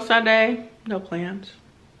 Tomorrow's Sunday. No plans.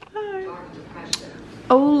 Bye.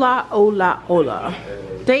 Hola, hola, hola.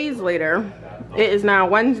 Days later. It is now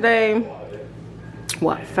Wednesday.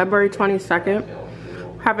 What? February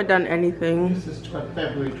 22nd. Haven't done anything. This is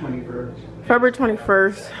February 21st. February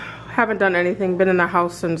 21st. Haven't done anything. Been in the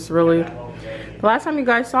house since really the last time you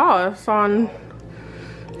guys saw us on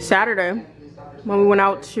Saturday when we went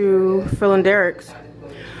out to Phil and Derek's.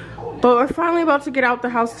 But we're finally about to get out the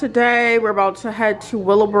house today. We're about to head to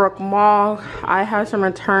Willowbrook Mall. I had some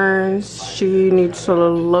returns. She needs to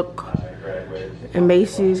look in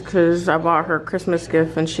Macy's because I bought her a Christmas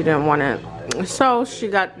gift and she didn't want it. So she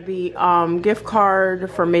got the gift card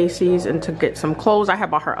for Macy's and to get some clothes. I had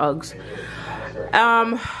bought her Uggs.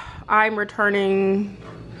 I'm returning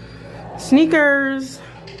sneakers,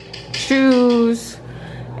 shoes,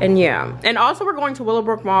 and yeah. And also we're going to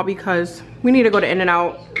Willowbrook Mall because we need to go to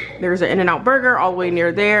In-N-Out. There's an In-N-Out burger all the way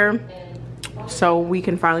near there. So we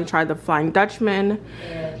can finally try the Flying Dutchman.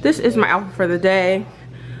 This is my outfit for the day.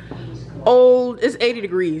 It's 80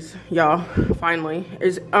 degrees, y'all. Finally.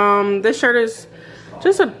 This shirt is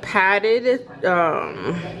just a padded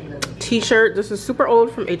t-shirt. This is super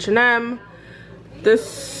old from H&M. This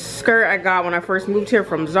skirt I got when I first moved here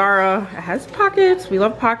from Zara. It has pockets. We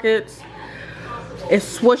love pockets.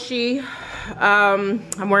 It's swooshy.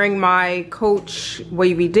 I'm wearing my Coach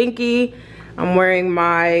Wavy Dinky. I'm wearing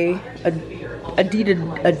my Adidas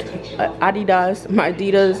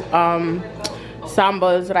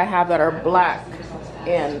Sambas that I have that are black,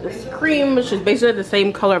 and this cream, which is basically the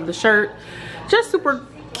same color of the shirt. Just super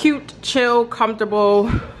cute, chill,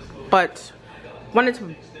 comfortable, but wanted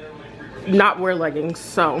to not wear leggings,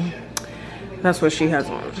 so that's what she has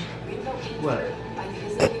on. What?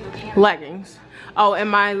 Leggings. Oh, and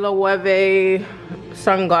my Loewe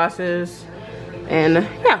sunglasses, and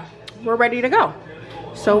yeah, we're ready to go.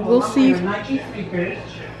 So we'll see. Nike sneakers.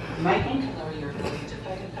 Nike.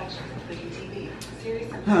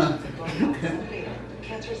 Huh.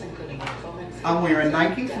 I'm wearing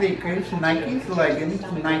Nike sneakers, Nike's leggings,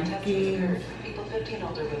 Nike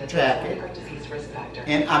jacket,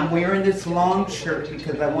 and I'm wearing this long shirt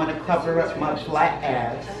because I want to cover up my flat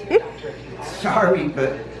ass. Sorry,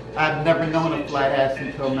 but I've never known a flat ass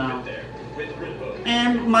until now.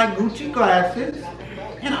 And my Gucci glasses,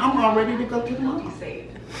 and I'm all ready to go to the mall.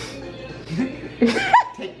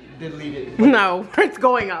 Delete it. No, it's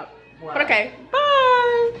going up. Wow. But okay, bye.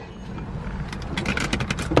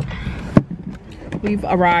 We've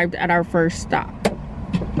arrived at our first stop.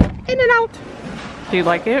 In-N-Out. Do you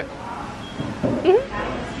like it? Mm-hmm.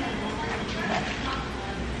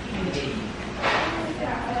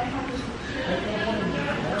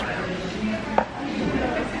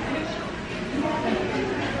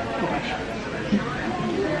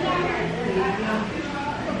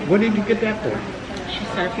 What did you get that for? She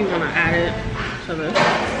said if you want to add it to this,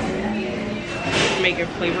 make it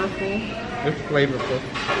flavorful. It's flavorful.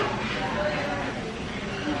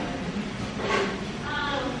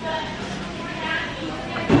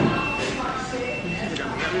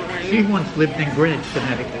 She once lived in Greenwich,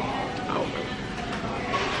 Connecticut. Oh.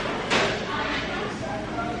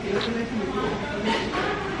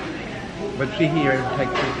 But she here in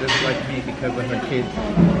Texas just like me because of her kids.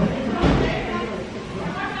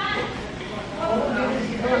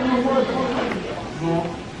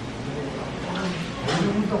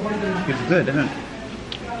 It's good, huh?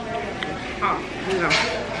 Oh, no.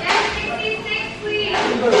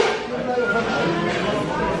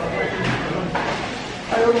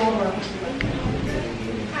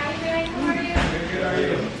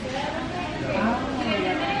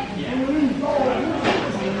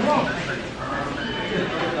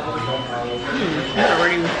 I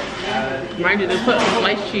already reminded to put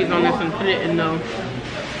sliced cheese on this and put it in the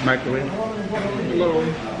Microwave. little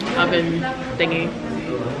oven thingy.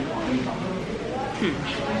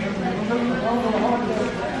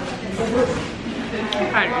 I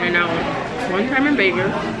had In-N-Out one time in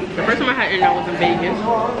Vegas. The first time I had In-N-Out was in Vegas.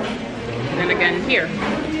 And then again here.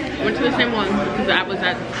 I went to the same one because I was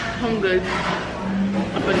at Home Goods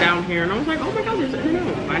up and down here. And I was like, oh my god, there's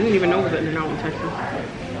In-N-Out. I didn't even know it was In-N-Out in Texas.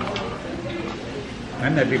 I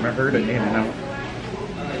never even heard of In-N-Out.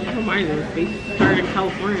 I don't mind it. They started in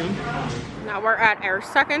California. Now we're at our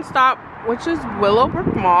second stop, which is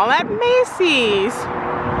Willowbrook Mall at Macy's.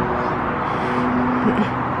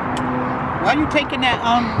 Why are you taking that,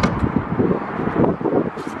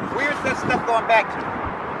 where's that stuff going back to?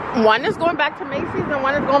 One is going back to Macy's and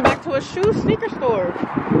one is going back to a sneaker store.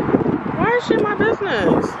 Why is shit my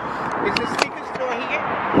business? Is the sneaker store here?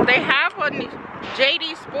 They have a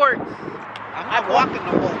JD Sports. I'm not walking the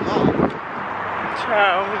whole mall.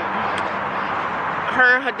 Child.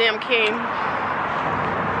 her and her damn king.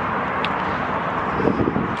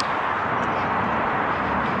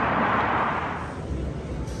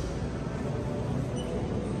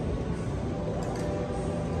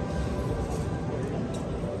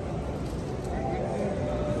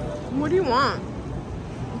 What do you want?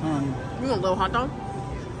 You want a little hot dog?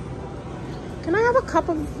 Can I have a cup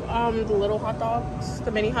of the little hot dogs, the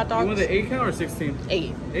mini hot dogs? You want the 8 count or 16?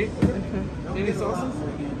 8. 8? Mm-hmm. Any sauces?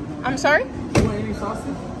 I'm sorry? You want any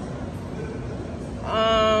sauces?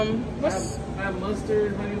 What's... I have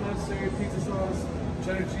mustard, honey mustard, pizza sauce,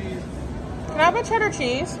 cheddar cheese. Can I have a cheddar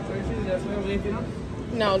cheese? Cheddar cheese, yes ma'am. Anything else?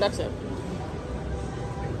 No, that's it.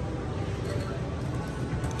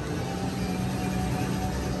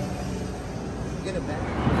 Get it back.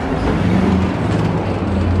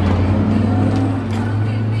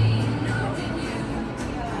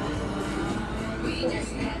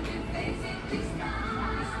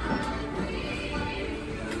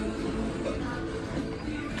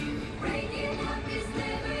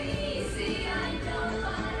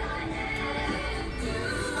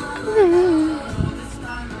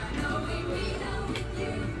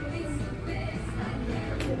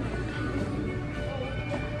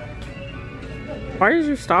 Why did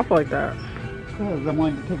you stop like that? Because I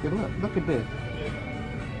wanted to take a look. Look at this.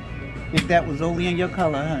 If that was only in your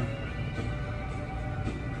color, huh?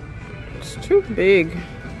 It's too big.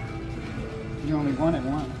 You only wanted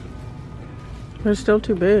one. It's still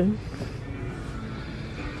too big.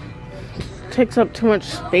 It takes up too much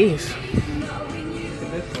space.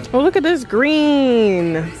 Oh, look at this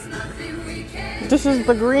green. This is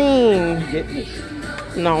the green. Getting it.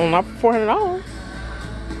 No, not for $400.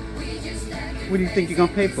 What do you think you're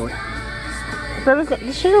gonna pay for it?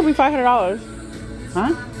 The chair will be $500.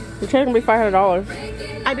 Huh? The chair's gonna be $500.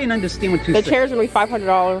 I didn't understand what you The said. chair's gonna be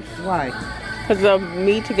 $500. Why? Because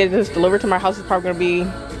me to get this delivered to my house is probably gonna be...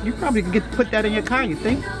 You probably could put that in your car, you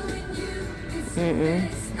think? Mm-mm.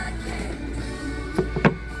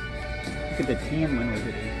 Look at the tan one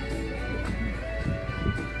over there.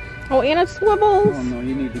 Oh, and it swivels. Oh no,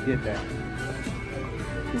 you need to get that.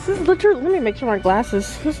 This is literally... Let me make sure my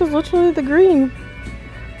glasses. This is literally the green.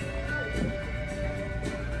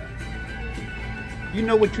 You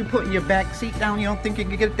know what you put in your back seat down? You don't think you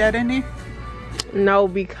can get that in there? No,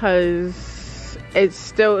 because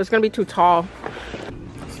it's gonna be too tall.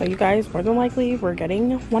 So you guys, more than likely, we're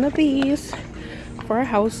getting one of these for our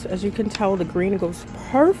house. As you can tell, the green goes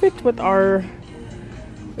perfect with our...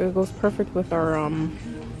 It goes perfect with our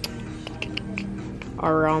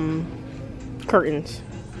curtains.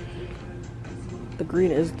 The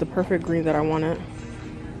green is the perfect green that I wanted.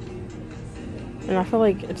 And I feel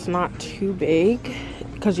like it's not too big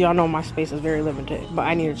because y'all know my space is very limited, but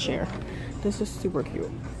I need a chair. This is super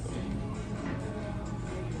cute.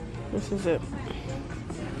 This is it.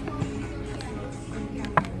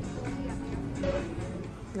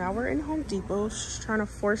 Now we're in Home Depot. She's trying to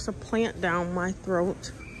force a plant down my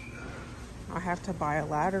throat. I have to buy a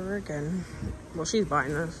ladder again. Well, she's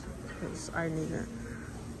buying this because I need it.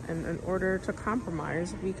 And in order to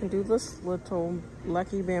compromise, we can do this little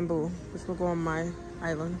lucky bamboo, which will go on my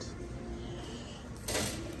island.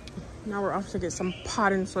 Now we're off to get some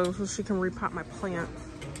potting soil so she can repot my plant.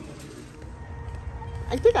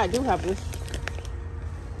 I think I do have this.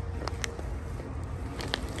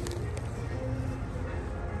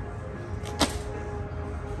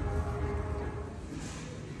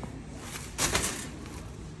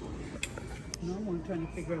 No, I'm trying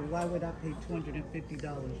to figure out why would I pay $250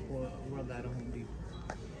 for a rug out of Home Depot?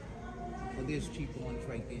 Well, there's cheaper ones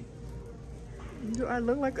right there. Do I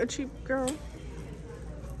look like a cheap girl?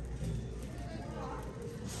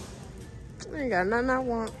 I ain't got nothing I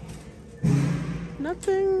want.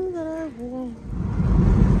 Nothing that I want.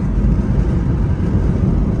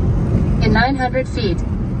 In 900 feet,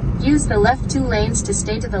 use the left 2 lanes to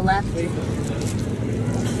stay to the left.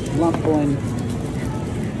 Lump on.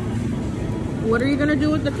 What are you gonna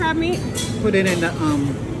do with the crab meat? Put it in the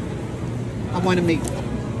I want to make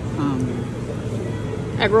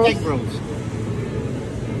Egg rolls? egg rolls.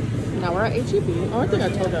 Now we're at HEB. Oh, I think I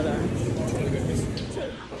told you that.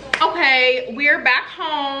 Okay, we're back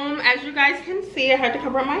home. As you guys can see, I had to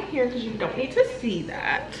cover up my hair because you don't need to see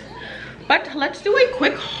that. But let's do a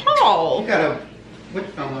quick haul. You got a which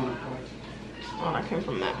film on it? Oh, that came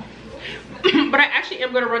from that. But I actually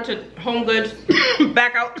am gonna run to Home Goods,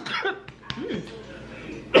 back out.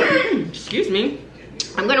 Excuse me.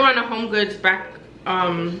 I'm gonna run to Home Goods back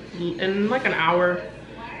in like an hour.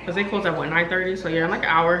 Because they close at what, 9:30? So yeah, in like an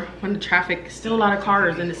hour when the traffic, still a lot of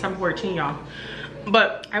cars and it's 7:14, y'all.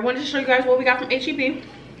 But I wanted to show you guys what we got from HEB.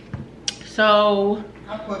 So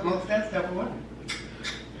I put most of that stuff away.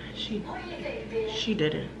 She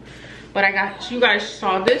didn't. But I got, you guys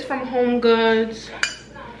saw this from Home Goods.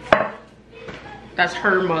 That's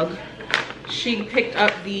her mug. She picked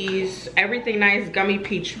up these Everything Nice gummy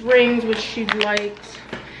peach rings, which she likes.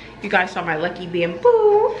 You guys saw my Lucky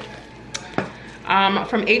Bamboo.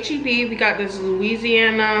 From H-E-B, we got this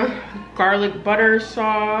Louisiana garlic butter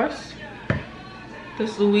sauce.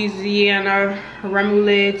 This Louisiana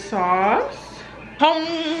remoulade sauce.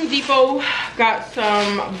 Home Depot got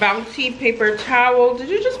some Bounty paper towel. Did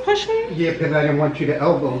you just push me? Yeah, because I didn't want you to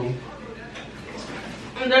elbow me.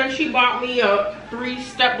 And then she bought me a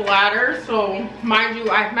 3-step ladder. So mind you,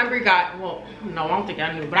 I remember got, well, no, I don't think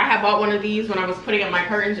I knew, but I had bought one of these when I was putting in my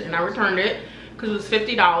curtains and I returned it because it was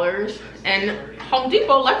 $50. And Home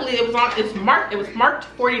Depot, luckily it was marked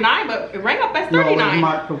 $49, but it rang up as $39. No, it was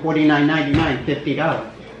marked for $49.99,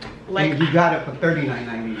 $50. Like, and you got it for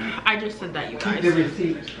 $39.99. I just said that, you guys. Keep the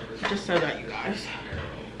receipt. I just said that, you guys.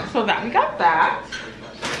 So that, we got that.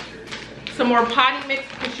 Some more potting mix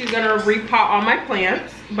because she's gonna repot all my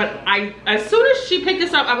plants. But as soon as she picked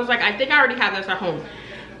this up, I was like, I think I already have this at home.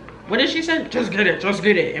 What did she say? Just get it, just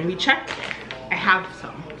get it. And we checked. I have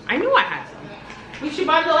some. I knew I had some. She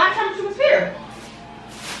bought it the last time she was here.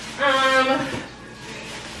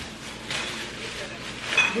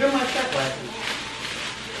 Where are my shot glasses?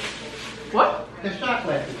 What? The shot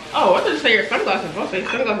glasses. Oh, I thought you say your sunglasses. I'll say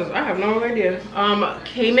sunglasses. I have no idea.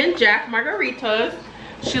 Cayman Jack margaritas.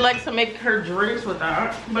 She likes to make her drinks with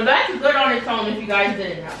that. But that's good on its own if you guys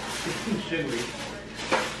didn't know. It's too sugary.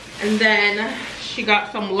 And then she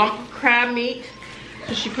got some lump crab meat.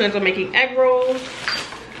 So she plans on making egg rolls.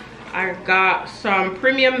 I got some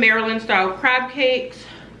premium Maryland style crab cakes.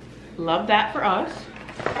 Love that for us.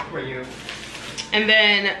 For you. And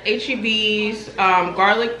then H-E-B's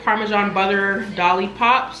garlic parmesan butter dolly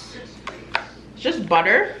pops. It's just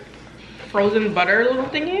butter, frozen butter little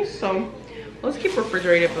thingies. So let's keep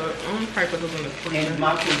refrigerated, but I'm gonna probably put those in the freezer. And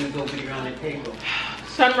my food is over here on the table.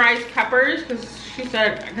 Sunrise peppers, because she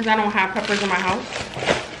said, because I don't have peppers in my house.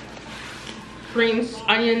 Greens,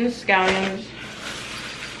 onions, scallions.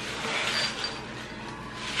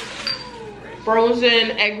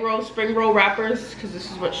 Frozen egg roll, spring roll wrappers, because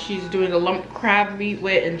this is what she's doing a lump crab meat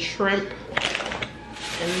with, and shrimp.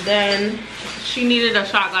 And then she needed a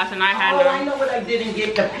shot glass, and I had Oh, I know what I didn't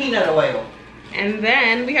get, the peanut oil. And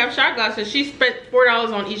then we have shot glasses. She spent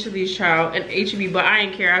 $4 on each of these, child, and H-E-B, but I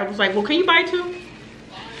didn't care. I was like, well, can you buy 2?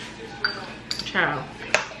 Child.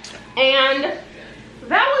 And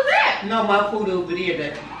that was it. No, my food over there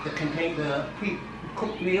that contains the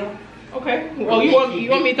pre-cooked meal. Okay. Well, you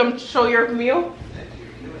want me to show your meal?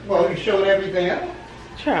 Well, you showed everything else.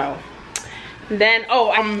 Ciao. Then,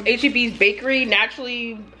 H-E-B's bakery,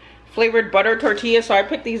 naturally flavored butter tortillas. So I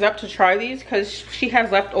picked these up to try these because she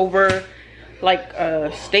has leftover like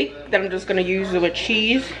steak that I'm just gonna use with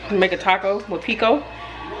cheese and make a taco with pico.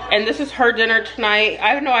 And this is her dinner tonight.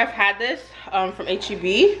 I know I've had this from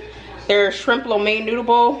H-E-B. They're shrimp lo mein noodle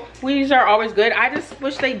bowl. These are always good. I just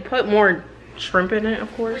wish they'd put more shrimp in it,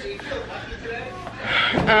 of course.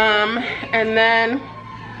 And then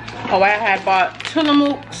I had bought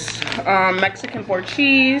Tillamook's Mexican pork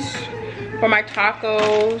cheese for my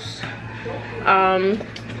tacos.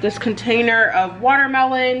 This container of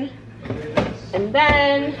watermelon, and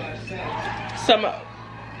then some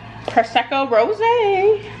Prosecco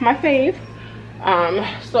Rosé, my fave.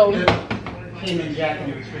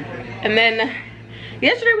 And then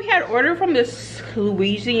yesterday we had ordered from this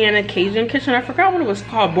Louisiana Cajun kitchen. I forgot what it was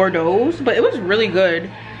called, Bordeaux's, but it was really good.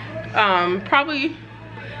 Probably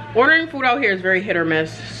ordering food out here is very hit or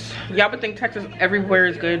miss. Y'all would think Texas everywhere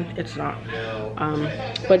is good. It's not.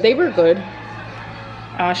 But they were good.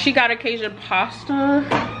 She got a Cajun pasta.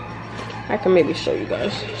 I can maybe show you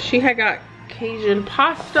guys. She had got Cajun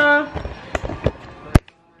pasta.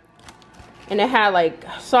 And it had like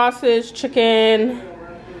sausage, chicken,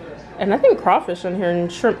 and I think crawfish in here,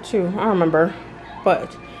 and shrimp too. I don't remember.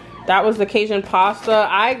 But that was the Cajun pasta.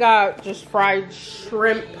 I got just fried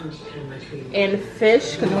shrimp and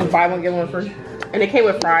fish because it was buy one get one free. And it came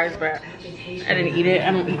with fries, but I didn't eat it.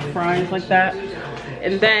 I don't eat fries like that.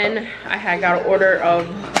 And then I had got an order of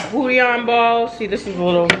bouillon balls. See, this is a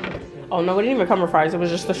little, oh no, it didn't even come with fries. It was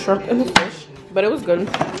just the shrimp and the fish, but it was good.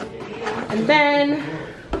 And then,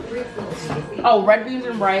 oh, red beans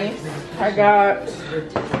and rice I got.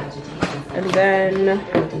 And then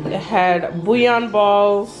it had bouillon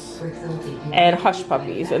balls and hush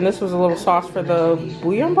puppies. And this was a little sauce for the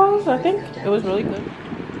bouillon balls, I think. It was really good.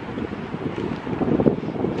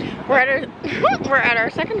 We're at our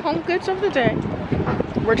second Home Goods of the day.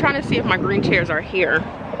 We're trying to see if my green chairs are here,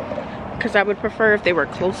 because I would prefer if they were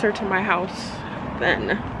closer to my house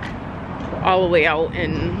than all the way out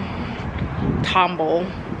in Tomball.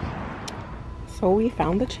 So we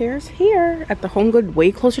found the chairs here at the Home Good,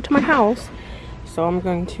 way closer to my house. So I'm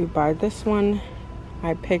going to buy this one.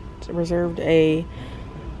 I reserved a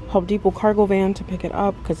Home Depot cargo van to pick it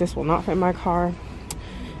up because this will not fit in my car.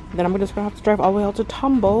 Then I'm just gonna have to drive all the way out to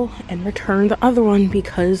Tomball and return the other one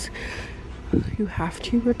because you have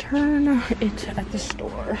to return it at the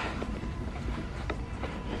store.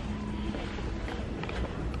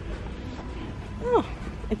 Oh,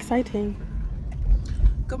 exciting.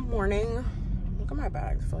 Good morning. Look at my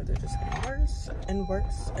bags. I feel like they're just getting worse and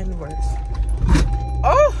worse and worse.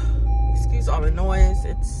 Oh, excuse all the noise.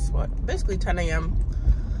 It's what, basically 10 a.m.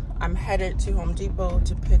 I'm headed to Home Depot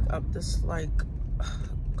to pick up this like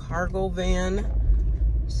cargo van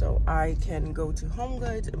so I can go to Home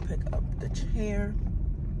Goods and pick up the chair.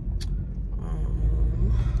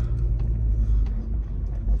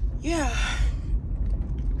 Yeah,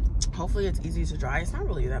 hopefully it's easy to dry. It's not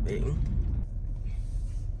really that big.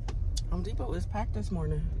 Home Depot is packed this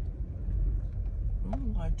morning.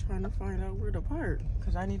 I'm like trying to find out where to park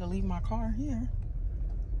because I need to leave my car here.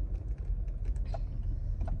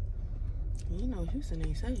 You know, Houston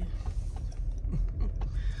ain't saying.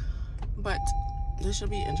 But this should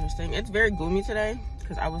be interesting. It's very gloomy today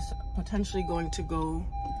because I was potentially going to go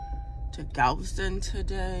to Galveston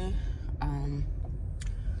today.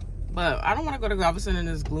 But I don't want to go to Galveston and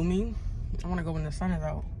it's gloomy. I want to go when the sun is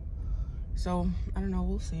out. So, I don't know.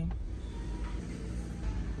 We'll see.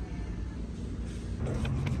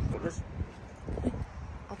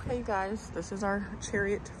 Okay, you guys. This is our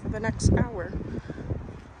chariot for the next hour.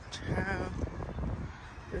 Ciao.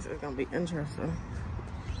 This is going to be interesting.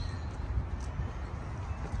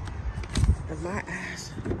 And my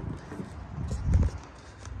ass.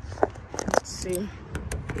 Let's see.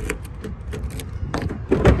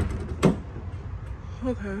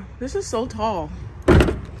 Okay, this is so tall.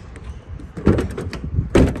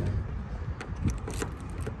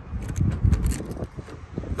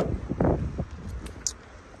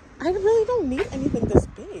 I really don't need anything this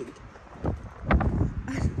big.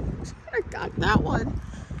 I got that one.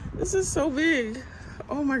 This is so big.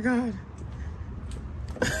 Oh my God.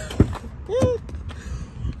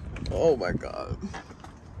 Oh my God.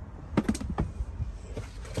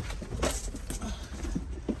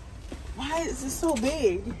 Why is this so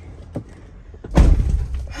big?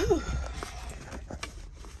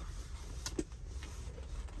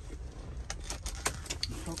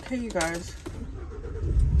 Okay, you guys.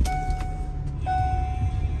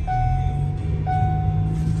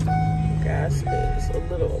 Gas is a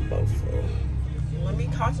little above full. Let me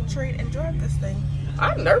concentrate and drive this thing.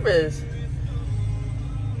 I'm nervous.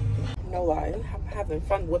 No lie, I'm having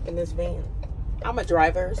fun whipping this van. I'm a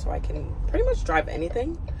driver, so I can pretty much drive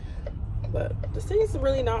anything. But this thing is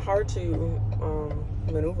really not hard to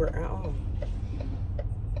maneuver at all.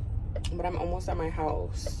 But I'm almost at my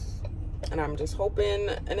house. And I'm just hoping,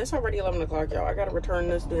 and it's already 11 o'clock, y'all. I gotta return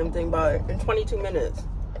this damn thing in 22 minutes.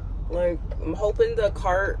 Like, I'm hoping the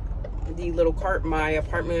little cart my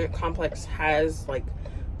apartment complex has, like,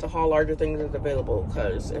 to haul larger things is available.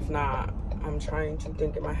 Because if not, I'm trying to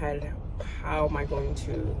think in my head, how am I gonna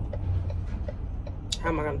do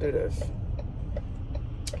this?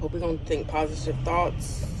 Hope we don't think positive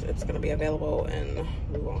thoughts. It's gonna be available and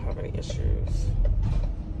we won't have any issues.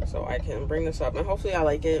 So I can bring this up and hopefully I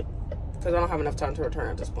like it because I don't have enough time to return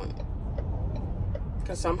at this point.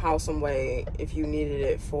 Because somehow, some way, if you needed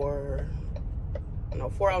it for,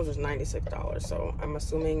 4 hours was $96. So I'm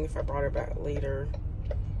assuming if I brought it back later,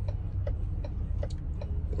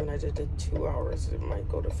 when I did the 2 hours, it might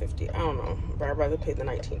go to 50. I don't know, but I'd rather pay the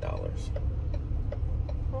 $19.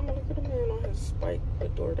 Oh, look at the man on his bike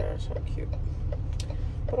with DoorDash. How cute.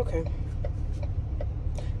 But okay.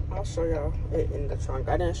 I'll show y'all it in the trunk.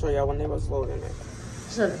 I didn't show y'all when they was loading it.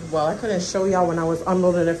 Well, I couldn't show y'all when I was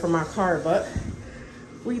unloading it from my car, but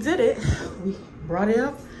we did it. We brought it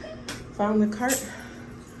up, found the cart,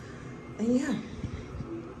 and yeah.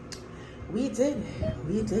 We did it.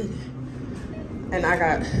 We did it. And I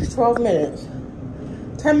got 12 minutes.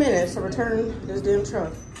 10 minutes to return this damn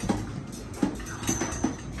truck.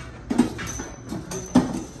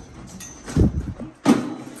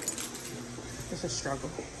 It's a struggle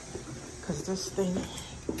because this thing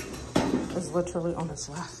is literally on its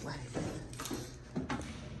last leg.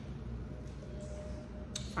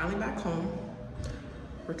 Finally back home.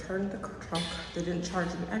 Returned the truck. They didn't charge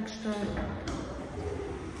me extra.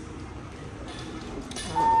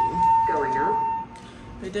 Going up.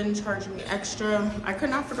 They didn't charge me extra. I could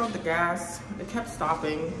not figure out the gas. It kept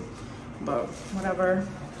stopping, but whatever.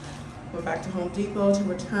 Went back to Home Depot to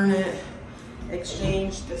return it.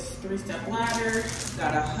 exchanged this 3-step ladder.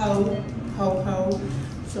 Got a hoe,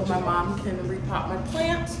 so my mom can repot my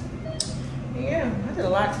plants. Yeah, I did a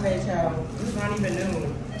lot today, child. It's not even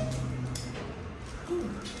noon.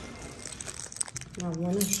 I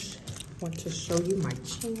want to show you my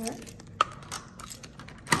chair.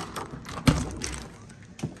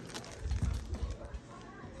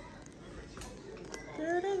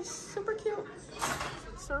 There it is, super cute.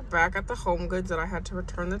 So we're back at the Home Goods that I had to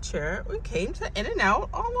return the chair. We came to In-N-Out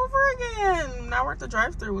all over again. Now we're at the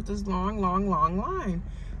drive-thru with this long line.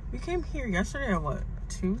 We came here yesterday at what,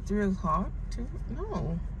 2, 3 o'clock?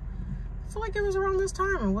 No. I feel like it was around this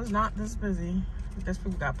time. It was not this busy. I guess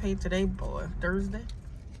people got paid today, boy. Thursday.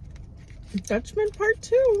 Dutchman Part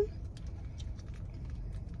 2.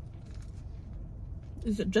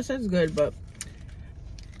 Is it just as good, but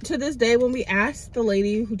to this day, when we asked the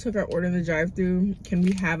lady who took our order in the drive-thru, can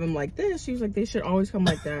we have them like this? She was like, they should always come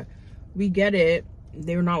like that. We get it.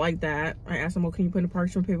 They were not like that. I asked them, well, can you put in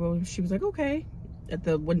parchment paper? She was like, okay, at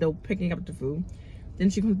the window picking up the food. Then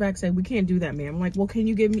she comes back and said, we can't do that, ma'am. I'm like, well, can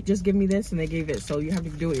you just give me this? And they gave it, so you have to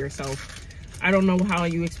do it yourself. I don't know how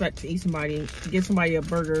you expect to give somebody a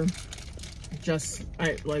burger.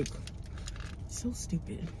 Like, so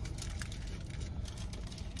stupid.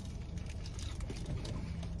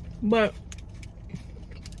 But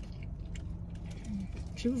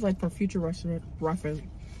she was like, for future reference,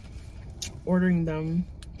 ordering them,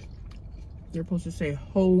 you're supposed to say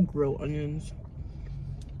whole grilled onions.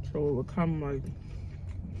 So it would come like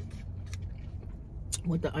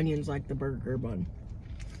with the onions like the burger bun.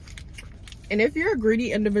 And if you're a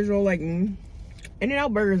greedy individual like me,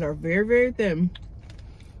 In-N-Out burgers are very thin.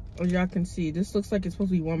 As y'all can see, this looks like it's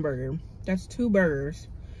supposed to be one burger. That's 2 burgers.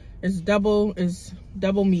 It's double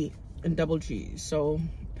meat and double cheese. So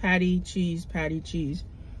patty, cheese.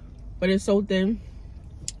 But it's so thin.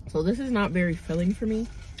 So this is not very filling for me.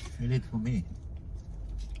 It is for me.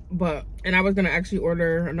 But, and I was gonna actually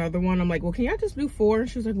order another one. I'm like, well, can y'all just do 4?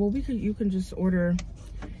 She was like, well, you can just order,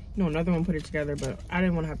 you know, another one, put it together. But I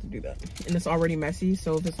didn't want to have to do that. And it's already messy,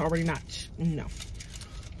 so if it's already not, no.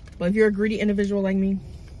 But if you're a greedy individual like me,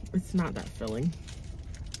 it's not that filling.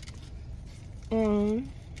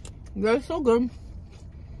 They're so good.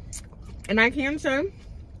 And I can say,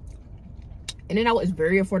 In-N-Out is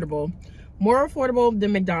very affordable. More affordable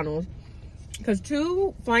than McDonald's. Because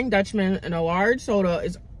 2 Flying Dutchmen and a large soda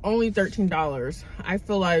is only $13. I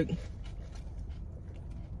feel like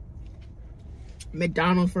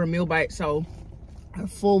McDonald's for a meal by itself, a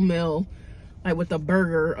full meal, like with a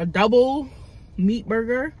burger, a double meat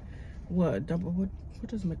burger. What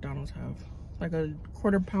does McDonald's have? Like a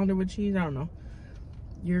quarter pounder with cheese? I don't know.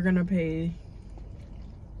 You're gonna pay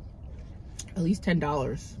at least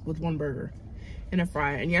 $10 with 1 burger and a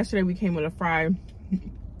fry. And yesterday we came with a fry.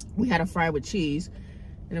 We had a fry with cheese,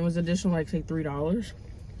 and it was additional, like, say $3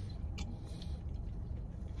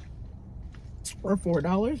 or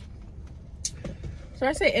 $4. So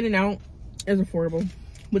I say In-N-Out is affordable.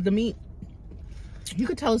 With the meat, you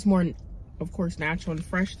could tell it's more, of course, natural and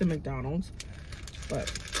fresh than McDonald's, but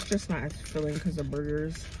it's just not as filling because the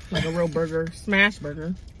burgers, like a real burger, smash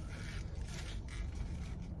burger.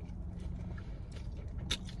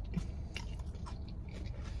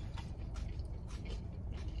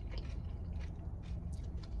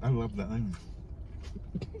 I love the onions.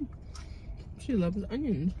 She loves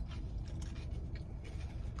onions.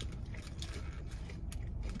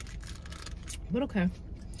 But okay.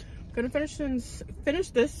 Gonna finish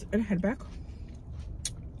this and head back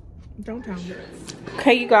downtown.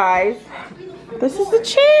 Okay, you guys. This is the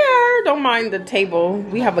chair. Don't mind the table.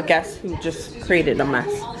 We have a guest who just created a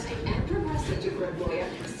mess.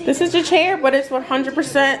 This is the chair, but it's 100%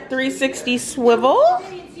 360 swivel.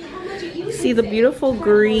 See the beautiful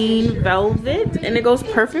green velvet, and it goes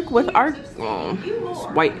perfect with our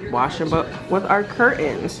whitewashing, but with our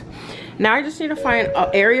curtains. Now I just need to find an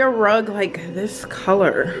area rug like this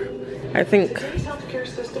color. I think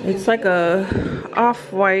it's like a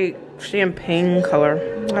off-white champagne color.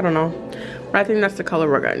 I don't know, but I think that's the color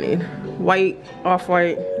rug I need. White,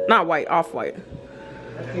 off-white, not white, off-white.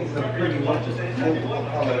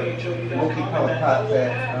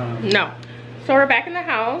 No. So we're back in the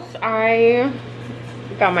house. I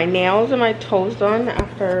got my nails and my toes done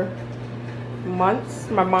after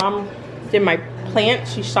months. My mom did my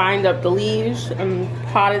plants. She shined up the leaves and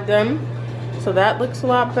potted them. So that looks a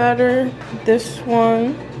lot better. This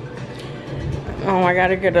one, oh, I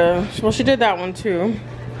gotta get a, well, she did that one too.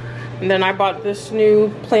 And then I bought this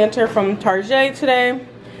new planter from Target today.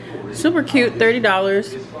 Super cute,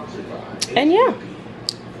 $30. And yeah.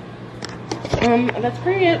 That's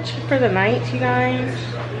pretty it for the night, you guys.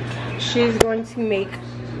 She's going to make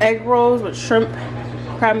egg rolls with shrimp,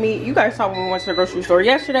 crab meat. You guys saw when we went to the grocery store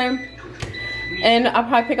yesterday. And I'll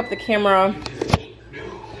probably pick up the camera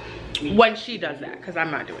when she does that, because I'm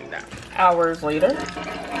not doing that. Hours later,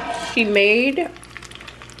 she made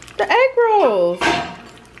the egg rolls.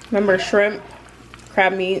 Remember, shrimp,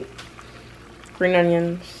 crab meat, green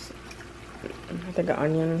onions, I think an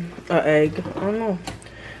onion, an egg, I don't know.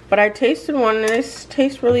 But I tasted one and it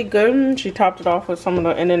tastes really good. And she topped it off with some of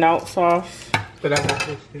the In-N-Out sauce. But I got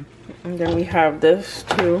this too. And then we have this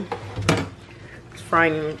too. It's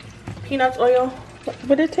frying in peanuts oil.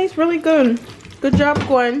 But it tastes really good. Good job,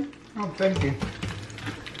 Gwen. Oh, thank you.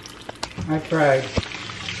 I tried.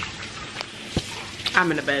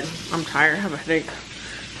 I'm in the bed. I'm tired. I have a headache.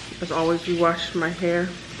 As always, we washed my hair.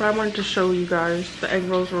 But I wanted to show you guys the egg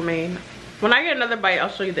rolls were made. When I get another bite, I'll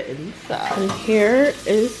show you the inside. And here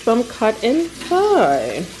is some cut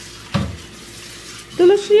inside.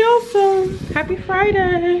 Delicioso. Happy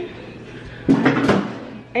Friday.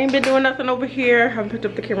 Ain't been doing nothing over here. Haven't picked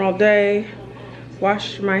up the camera all day.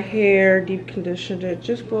 Washed my hair, deep conditioned it,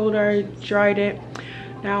 just blow dried it.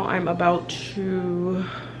 Now I'm about to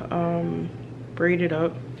braid it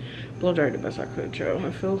up. Blow dried the best I could, Joe.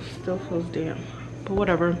 It still feels damp, but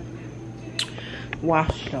whatever.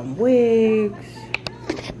 Wash some wigs.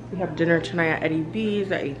 We have dinner tonight at Eddie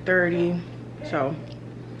V's at 8:30. So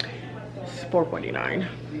it's $4.49.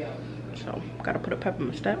 So gotta put a pep in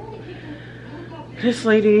my step. This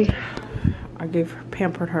lady, I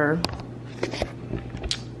pampered her.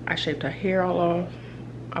 I shaved her hair all off.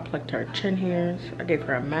 I plucked her chin hairs. I gave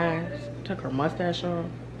her a mask. Took her mustache off.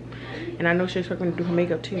 And I know she expected me to do her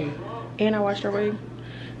makeup too. And I washed her wig.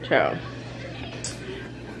 Ciao.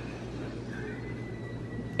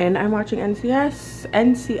 And I'm watching NCIS.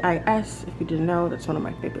 If you didn't know, that's one of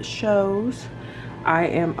my favorite shows. I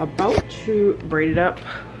am about to braid it up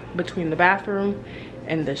between the bathroom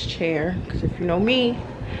and this chair. Because if you know me,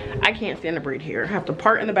 I can't stand to braid here. I have to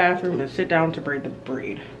part in the bathroom and sit down to braid the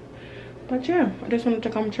braid. But yeah, I just wanted to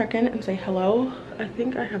come check in and say hello. I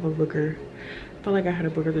think I have a booger. I felt like I had a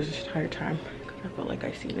booger this entire time. I felt like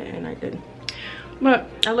I seen it and I did. But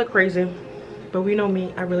I look crazy. But we know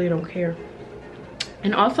me, I really don't care.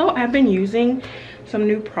 And also, I've been using some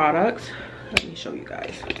new products. Let me show you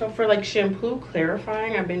guys. So for like shampoo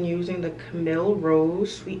clarifying, I've been using the Camille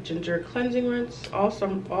Rose Sweet Ginger Cleansing Rinse. All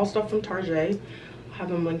stuff from Target. I'll have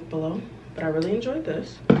them linked below. But I really enjoyed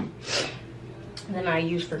this. And then I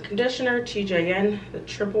use for conditioner, TJN, the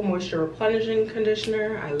Triple Moisture Replenishing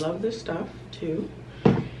Conditioner. I love this stuff too.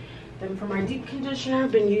 Then for my deep conditioner,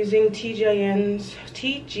 I've been using TGIN's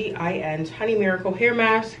Honey Miracle Hair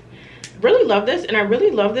Mask. Really love this, and I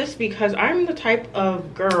really love this because I'm the type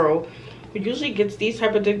of girl who usually gets these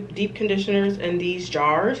type of deep conditioners in these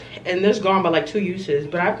jars, and this gone by like 2 uses,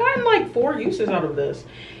 but I've gotten like 4 uses out of this.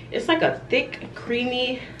 It's like a thick,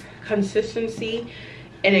 creamy consistency,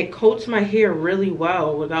 and it coats my hair really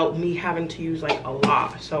well without me having to use like a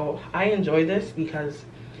lot. So I enjoy this because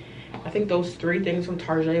I think those 3 things from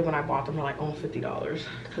Target when I bought them were like almost $50,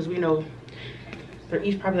 because we know they're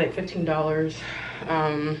each probably like $15.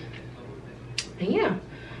 And yeah,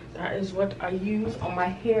 that is what I use on my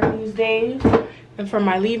hair these days. And for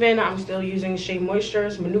my leave-in, I'm still using Shea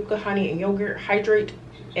Moisture's Manuka Honey and Yogurt Hydrate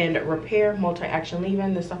and Repair Multi-Action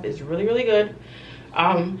Leave-In. This stuff is really, really good.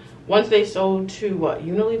 Once they sold to what,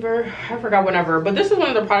 Unilever? I forgot whenever. But this is one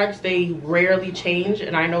of the products they rarely change.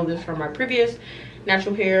 And I know this from my previous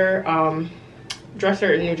natural hair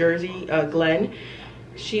dresser in New Jersey, Glenn.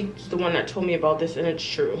 She's the one that told me about this, and it's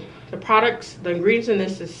true. The products, the ingredients in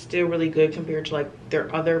this is still really good compared to like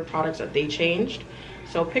their other products that they changed.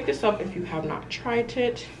 So pick this up if you have not tried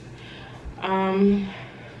it. And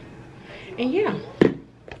yeah,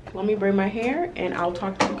 let me braid my hair and I'll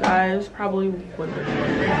talk to you guys probably when they're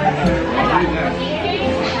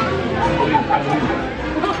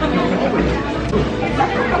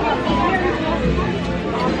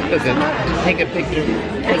Listen, take a picture.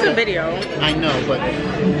 It's a video. I know, but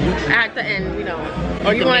at the end, you know.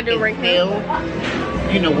 Or you want to do it right here?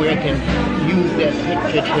 You know where I can use that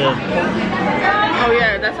picture to. Oh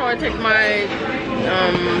yeah, that's how I take my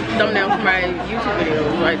thumbnail for my YouTube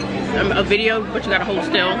videos. Like a video, but you gotta hold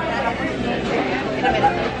still.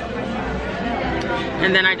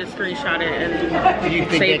 And then I just screenshot it and Do you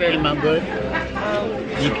think save that it. came out good?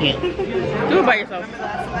 You can't. Do it by yourself.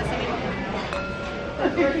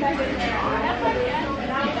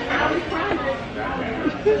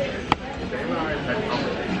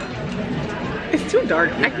 It's too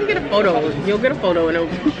dark. I can get a photo. You'll get a photo and it'll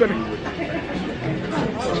be good.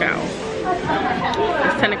 Ciao.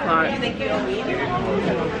 It's 10 o'clock.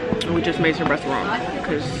 and we just made some restaurant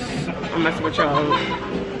because I'm messing with y'all.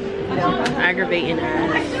 Aggravating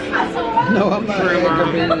ass. No, I'm not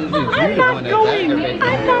aggravating you.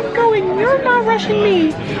 I'm not going. You're not rushing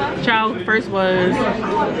me. Child, first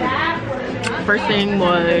thing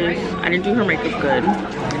was I didn't do her makeup good.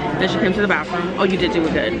 Then she came to the bathroom. Oh, you did do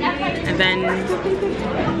it good. And then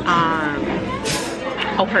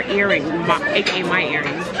oh, her earring, aka my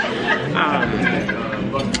earrings.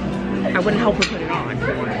 I wouldn't help her put it on.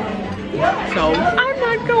 So I'm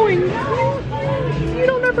not going. You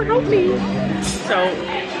don't ever help me. So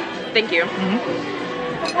thank you.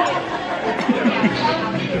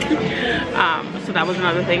 So that was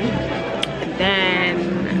another thing. And then,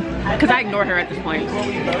 because I ignored her at this point.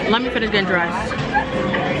 Let me finish getting dressed.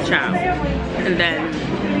 Child. And then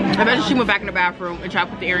eventually she went back in the bathroom and tried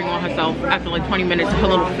to put the earring on herself after like 20 minutes of her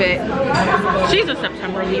little fit. She's a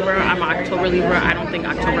September Libra. I'm an October Libra. I don't think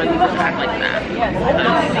October Libras act like that.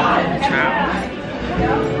 Child.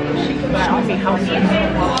 She showed me houses.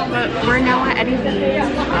 But we're now at Eddie V's.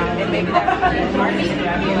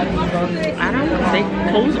 I don't know. They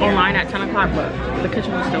closed online at 10 o'clock, but the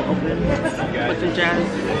kitchen was still open with the jazz.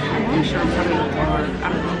 I'm sure I'm having a bar. I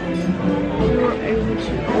don't know. We were able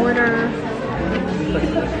to order.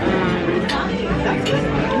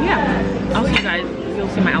 Yeah. I'll see you guys. You'll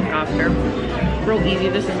see my outfit after. Real easy.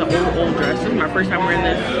 This is an old dress. This is my first time wearing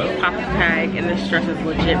this pop tag, and this dress is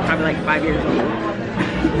legit probably like 5 years old.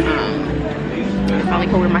 I finally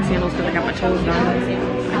could wear my sandals because I got my toes done.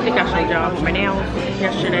 I think I showed y'all with my nails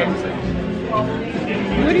yesterday.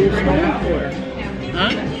 What are you scrolling for?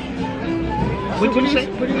 Huh? What did you say?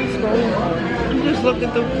 What are you scrolling for? I'm just looking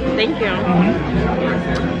at the... Thank you.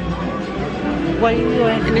 What are you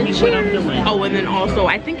doing? And then what I'm doing. Oh, and then also,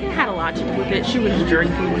 I think it had a lot to do with it. She was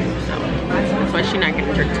drinking, so that's why she's not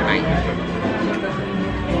getting drink tonight.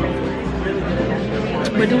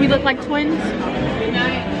 But do we look like twins?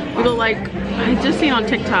 We look like, I just seen on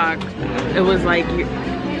TikTok, it was like, I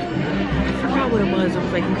forgot what it was. It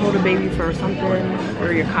was like you called a baby for something,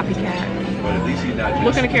 or your copycat. But at least he's not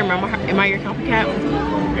Look in the camera, am I your copycat?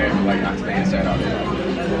 yeah, like I stay inside all day.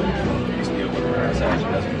 You still look around outside, she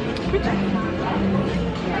doesn't.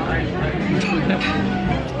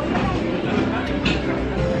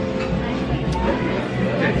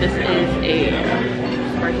 This is a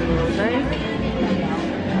sparkling rosé.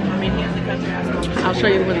 I'll show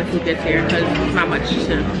you when the food gets here because there's not much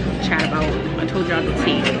to chat about. I told y'all the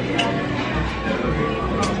tea.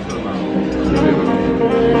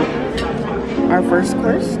 Our first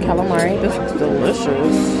course, calamari. This looks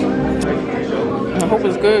delicious. I hope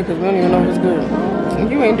it's good because we don't even know if it's good.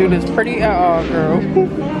 You ain't do this pretty at all, girl.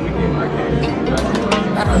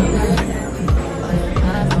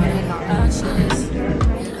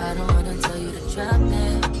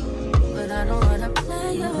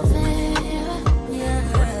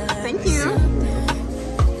 Thank you.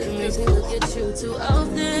 Too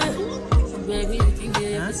often, baby, you can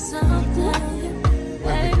give us something.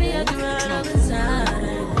 Baby, I do it all the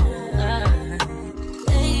time.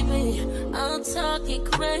 Baby, I'm talking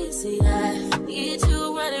crazy. I need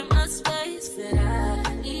you right in my space, but I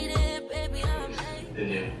need it, baby.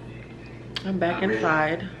 I'm back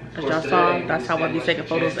inside. As y'all saw, that's how I be taking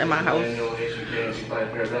photos in my house.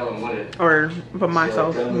 Or for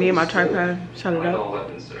myself, me and my tripod, set it up.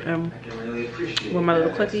 With my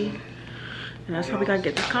little clippy. And that's how we gotta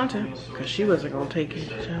get this content. Because she wasn't gonna take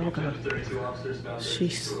it. She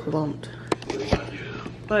slumped.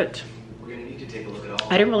 But I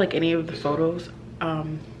didn't really like any of the photos.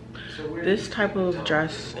 This type of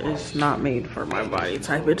dress is not made for my body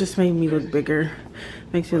type. It just made me look bigger.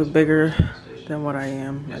 Makes me look bigger than what I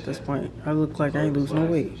am at this point. I look like I ain't lose no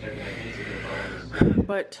weight.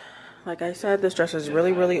 But like I said, this dress is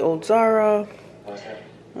really old Zara.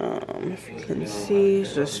 If you can see,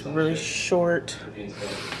 it's just really short.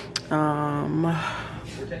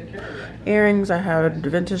 Earrings, I had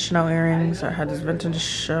vintage Chanel earrings. I had this vintage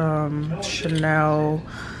Chanel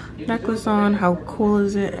necklace on. How cool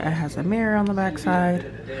is it? It has a mirror on the back side.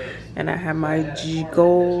 And I have my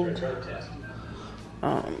gold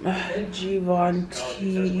Givenchy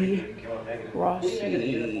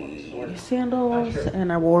Rossi sandals,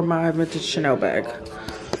 and I wore my vintage Chanel bag.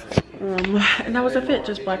 And that was a fit,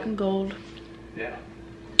 just black and gold.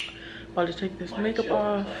 I'll just take this makeup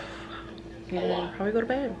off and probably go to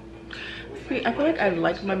bed. See, I feel like I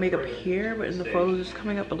like my makeup here, but in the photos it's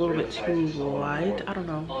coming up a little bit too light. I don't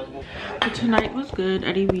know. But tonight was good.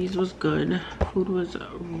 Eddie V's was good. Food was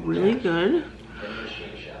really good.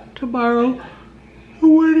 Tomorrow I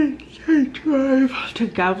want to drive to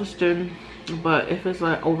Galveston, but if it's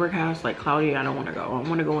like overcast, like cloudy, I don't want to go. I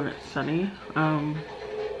want to go when it's sunny.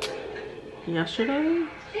 yesterday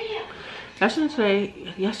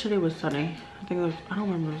was sunny. I think it was, I don't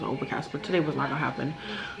remember if it was overcast, but today was not gonna happen.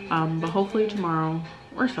 But hopefully tomorrow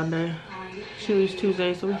or Sunday. She leaves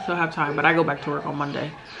Tuesday, so we still have time, but I go back to work on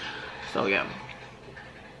Monday. So yeah.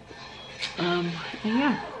 And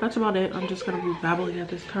yeah, that's about it. I'm just gonna be babbling at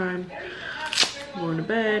this time. I'm going to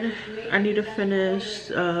bed. I need to finish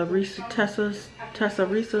Tessa's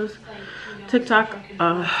TikTok,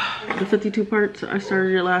 the 52 parts. I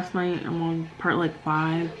started it last night. I'm on part like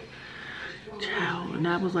 5. Child, and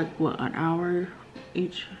that was like what, an hour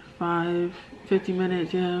each, 50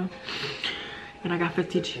 minutes, yeah. And I got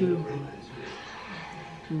 52.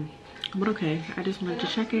 But okay, I just wanted to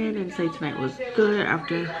check in and say tonight was good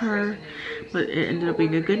after her, but it ended up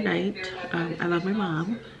being a good night. I love my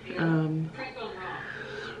mom.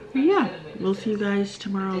 Yeah, we'll see you guys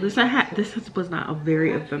tomorrow. This was not a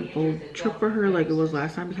very eventful trip for her like it was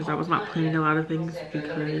last time, because I was not planning a lot of things,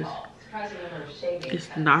 because it's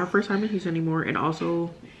not her first time in Houston anymore, and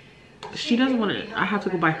also she doesn't want to, I have to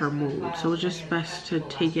go by her mood, so it's just best to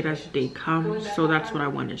take it as the day comes. So that's what I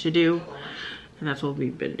wanted to do, and that's what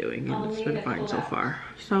we've been doing, and it's been fine so far.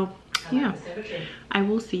 So yeah, I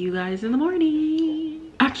will see you guys in the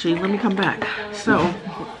morning. Actually, let me come back. So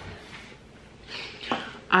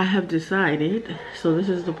I have decided, so this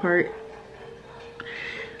is the part.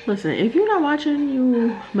 Listen, if you're not watching,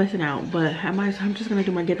 you missing out, but I'm just gonna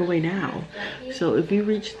do my giveaway now. So if you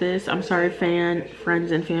reach this, I'm sorry,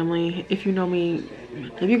 friends and family, if you know me,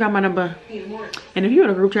 if you got my number, and if you're in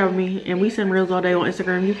a group chat with me and we send reels all day on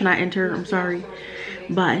Instagram, you cannot enter, I'm sorry.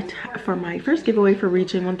 But for my first giveaway for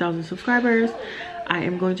reaching 1,000 subscribers, I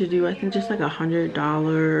am going to do, I think, just like $100.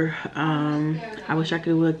 I wish I could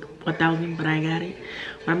do 1,000, but I ain't got it.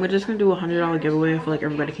 But I'm just gonna do a $100 giveaway. I feel like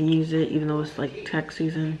everybody can use it, even though it's like tax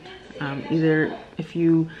season. Either if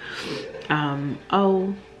you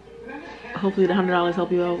owe, hopefully the $100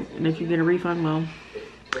 help you out, and if you get a refund, well,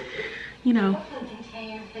 you know,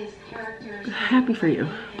 happy for you.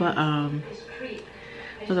 But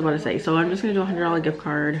what was I about to say? So I'm just gonna do a $100 gift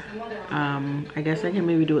card. I guess I can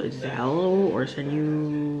maybe do it Zelle or send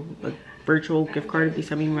you a virtual gift card if you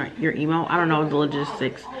send me your email. I don't know the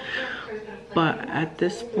logistics, but at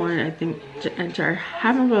this point, I think to enter, I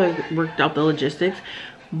haven't really worked out the logistics.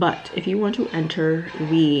 But if you want to enter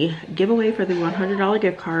the giveaway for the $100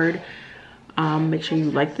 gift card, make sure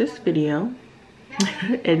you like this video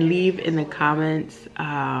and leave in the comments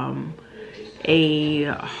a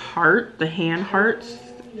heart, the hand hearts.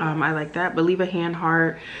 I like that, but leave a hand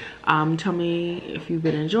heart. Tell me if you've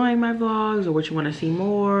been enjoying my vlogs or what you want to see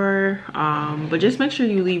more. But just make sure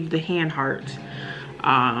you leave the hand hearts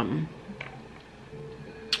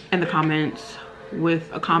in the comments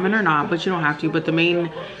with a comment or not, but you don't have to. But the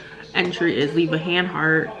main entry is leave a hand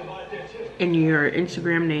heart in your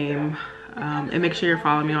Instagram name, and make sure you're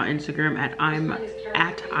following me on Instagram at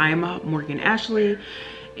I'm Morgan Ashley.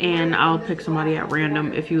 And I'll pick somebody at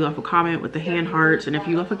random if you left a comment with the hand hearts. And if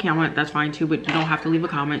you left a comment, that's fine too, but you don't have to leave a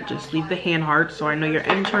comment. Just leave the hand hearts so I know you're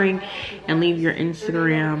entering, and leave your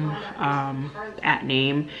Instagram at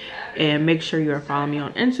name, and make sure you are following me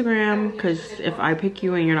on Instagram, because if I pick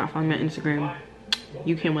you and you're not following me on Instagram,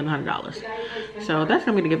 you can win $100. So that's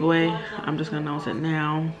gonna be the giveaway. I'm just gonna announce it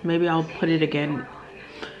now. Maybe I'll put it again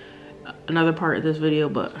another part of this video,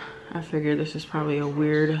 but I figure this is probably a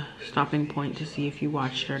weird stopping point to see if you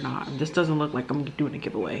watched it or not. This doesn't look like I'm doing a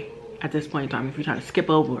giveaway at this point in time, if you're trying to skip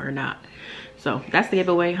over or not. So that's the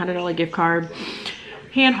giveaway, $100 gift card,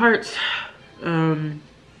 hand hearts. In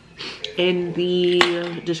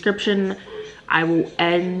the description, I will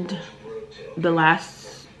end the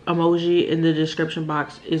last emoji in the description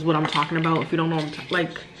box is what I'm talking about. If you don't know,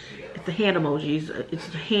 like, it's the hand emojis. It's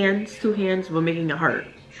the hands, 2 hands, but making a heart,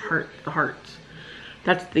 the hearts.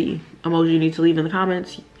 That's the emoji you need to leave in the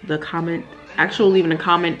comments. The comment, leaving a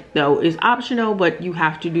comment though is optional, but you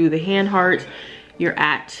have to do the hand hearts. You're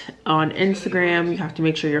on Instagram. You have to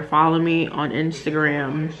make sure you're following me on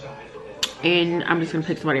Instagram. And I'm just gonna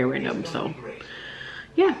pick somebody at random. So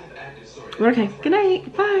yeah. Okay, good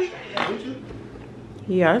night, bye.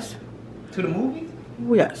 Yes. To the movie?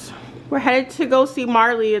 Yes. We're headed to go see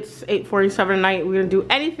Marley. It's 8:47 at night. We're gonna do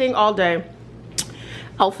anything all day.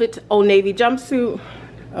 Outfit, Old Navy jumpsuit,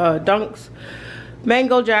 dunks,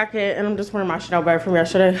 mango jacket, and I'm just wearing my Chanel bag from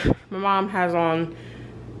yesterday. My mom has on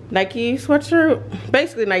Nike sweatshirt,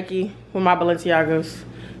 basically Nike with my Balenciagas,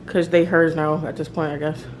 because they hers now at this point, I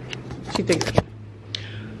guess. She thinks.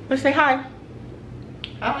 Let's say hi.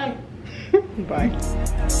 Hi. Bye.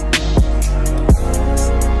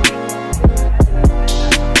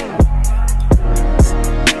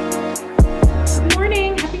 Good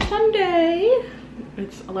morning, happy Sunday.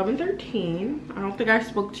 It's 11:13. I don't think I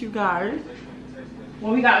spoke to you guys.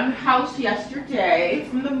 Well, we got in the house yesterday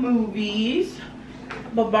from the movies.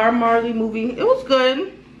 The Bob Marley movie. It was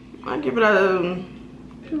good. I give it a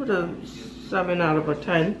 7 out of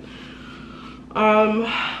 10.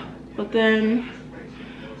 But then,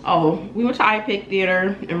 we went to iPic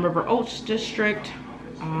Theater in River Oaks District.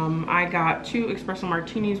 I got 2 espresso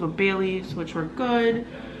martinis with Baileys, which were good.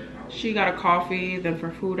 She got a coffee. Then for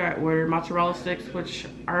food, I ordered mozzarella sticks, which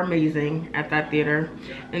are amazing at that theater.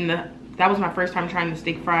 And that was my first time trying the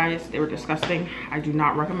steak fries. They were disgusting. I do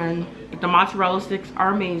not recommend. But the mozzarella sticks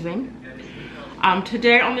are amazing.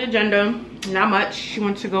 Today on the agenda, not much. She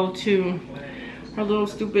went to go to her little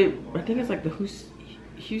stupid, I think it's like the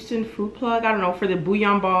Houston food plug. I don't know, for the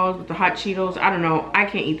bouillon balls with the hot Cheetos. I don't know. I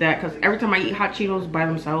can't eat that because every time I eat hot Cheetos by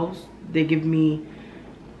themselves, they give me,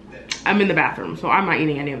 I'm in the bathroom, so I'm not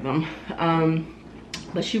eating any of them.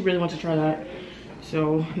 But she really wants to try that.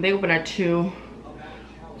 So they open at 2.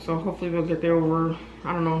 So hopefully we'll get there over,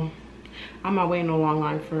 I don't know. I'm not waiting a long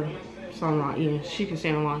line for, so I'm not eating. She can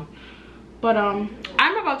stand in line. But I'm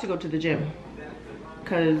about to go to the gym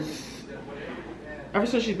because ever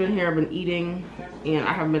since she's been here, I've been eating and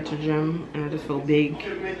I haven't been to the gym and I just feel big.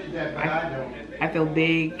 I feel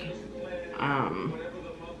big and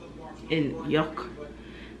yuck.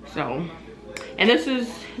 So, and this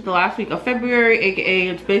is the last week of February, aka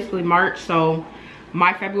it's basically March. So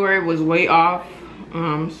my February was way off.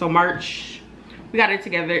 So March, we got it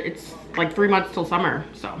together. It's like 3 months till summer.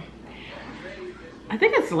 So I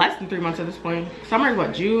think it's less than 3 months at this point. Summer is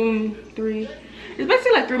what, June 3? It's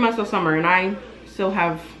basically like 3 months till summer and I still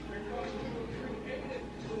have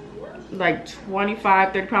like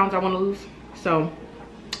 25, 30 pounds I want to lose. So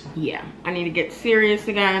yeah, I need to get serious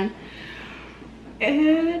again.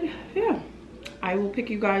 And yeah, I will pick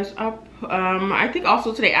you guys up. I think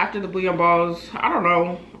also today after the bouillon balls, I don't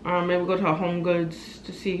know, maybe we'll go to Home Goods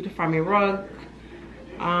to find me a rug.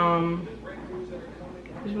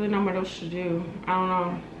 There's really not much else to do. I don't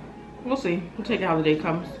know. We'll see. We'll take it how the day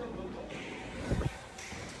comes.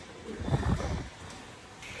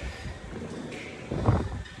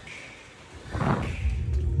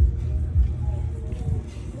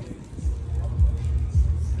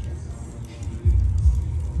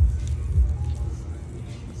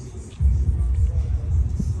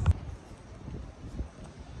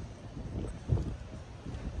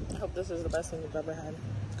 I hope this is the best thing you've ever had.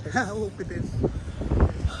 I hope it is.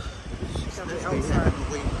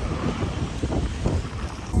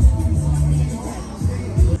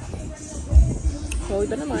 Well, we've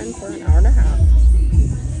been in line for an hour and a half.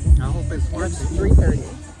 I hope it's worth It's it. 3:30.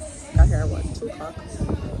 Got here at what, 2 o'clock?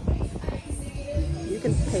 You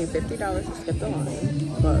can pay $50 to skip the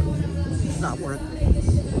line, but It's not worth it.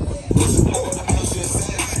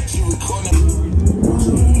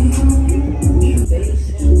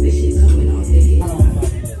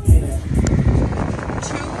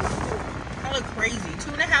 crazy.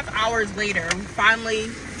 2.5 hours later, we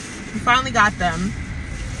finally got them.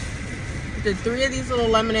 Did 3 of these little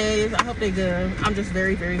lemonades. I hope they're good. I'm just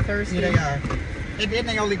very, very thirsty. Yeah, they are. And then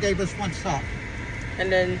they only gave us 1 shot.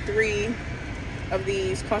 And then 3 of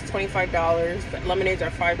these cost $25. But lemonades are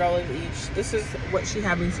 $5 each. This is what she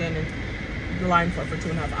had me standing in the line for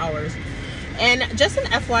 2.5 hours. And just an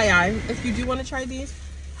FYI, if you do want to try these,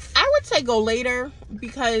 I would say go later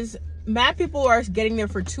because mad people are getting there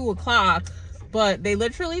for 2 o'clock. But they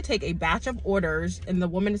literally take a batch of orders and the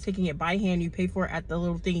woman is taking it by hand. You pay for it at the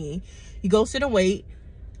little thingy. You go sit and wait.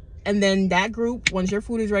 And then that group, once your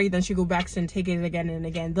food is ready, then she go back and take it again and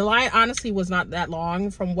again. The line honestly was not that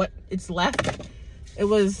long from what it's left. It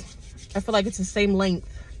was, I feel like it's the same length.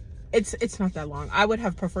 It's not that long. I would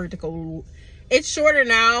have preferred to go, it's shorter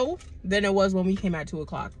now than it was when we came at 2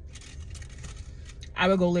 o'clock. I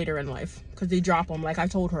would go later in life because they drop them like I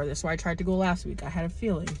told her. That's why I tried to go last week. I had a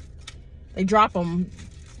feeling. They drop them,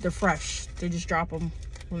 they're fresh. They just drop them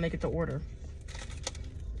when they get the order.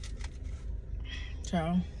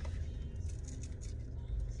 So,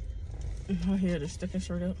 oh, here they're sticking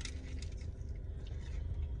straight up.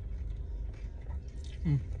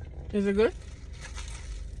 Is it good?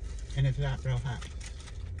 And it's not real hot.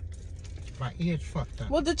 My ear's fucked up.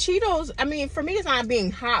 Well, the Cheetos, I mean, for me, it's not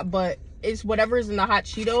being hot, but it's whatever's in the hot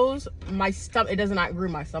Cheetos. My stomach, it does not agree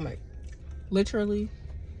with my stomach. Literally.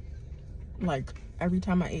 Like, every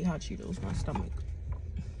time I ate hot Cheetos, my stomach.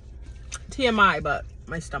 TMI, but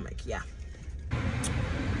my stomach, yeah.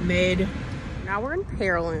 Now we're in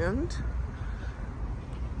Pearland.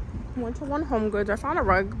 Went to one Home Goods. I found a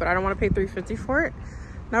rug, but I don't want to pay $3.50 for it.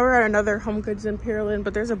 Now we're at another Home Goods in Pearland,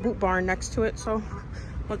 but there's a Boot Barn next to it, so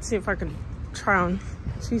let's see if I can try on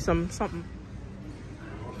see something.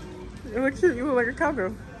 You look cute. You look like a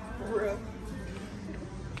cowgirl. Look.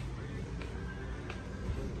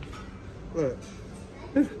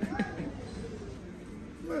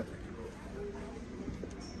 Look.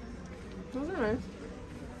 Those are nice.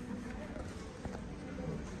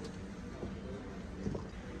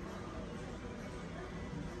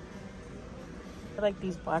 I like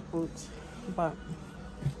these black boots, but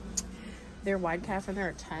they're wide calf and they're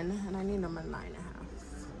a 10, and I need them at 9.5.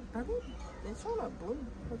 Are they? It's all not blue,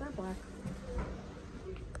 but they're black.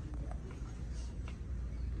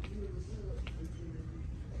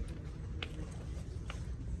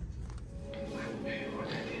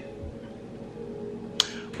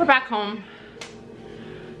 We're back home.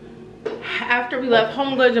 After we left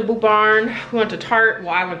Home Goods and Boot Barn, we went to Tarte. Well,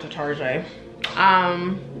 I went to Target.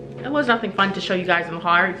 It was nothing fun to show you guys in the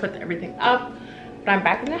haul. I already put everything up, but I'm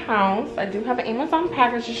back in the house. I do have an Amazon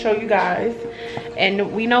package to show you guys,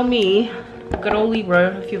 and we know me, good old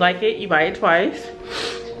Libra. If you like it, you buy it twice.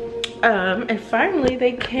 And finally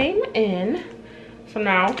they came in. So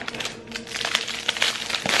now,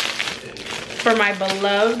 for my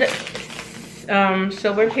beloved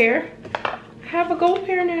silver pair, I have a gold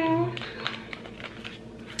pair now.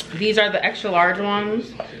 These are the extra large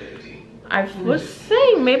ones. I was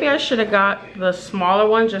saying maybe I should have got the smaller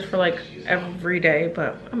one just for like every day,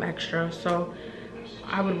 but I'm extra, so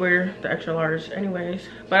I would wear the extra large anyways.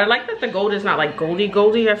 But I like that the gold is not like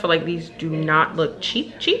goldy. I feel like these do not look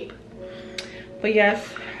cheap. But yes,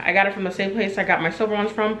 I got it from the same place I got my silver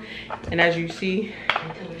ones from. And as you see,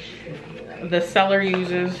 the seller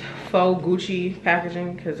uses faux Gucci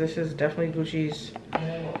packaging, because this is definitely Gucci's,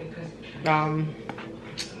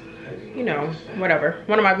 you know, whatever.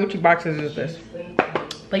 One of my Gucci boxes is this.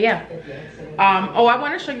 But yeah. Oh, I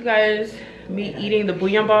want to show you guys me eating the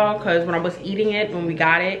bouillon ball, because when I was eating it, when we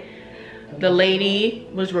got it, the lady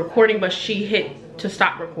was recording, but she hit to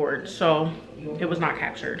stop record, so it was not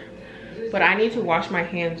captured. But I need to wash my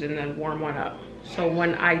hands and then warm one up. So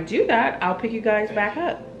when I do that, I'll pick you guys back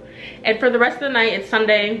up. And for the rest of the night, it's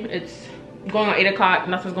Sunday. It's going on 8 o'clock.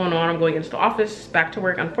 Nothing's going on. I'm going into the office, back to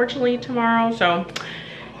work, unfortunately, tomorrow. So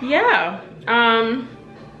yeah, I'm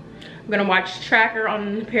gonna watch Tracker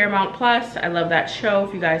on Paramount Plus. I love that show.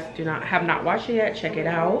 If you guys have not watched it yet, check it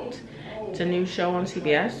out. It's a new show on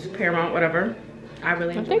CBS, Paramount, whatever. I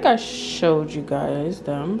think I showed you guys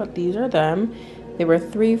them, but these are them. They were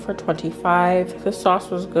 3 for $25. The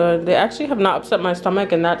sauce was good. They actually have not upset my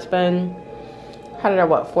stomach, and that's been, how did I,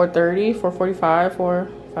 what, 4:30, 4:45, 4,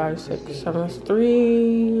 5, 6, 7,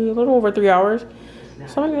 3, a little over 3 hours.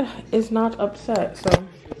 Stomach is not upset, so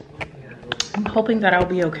I'm hoping that I'll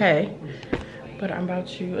be okay. But I'm about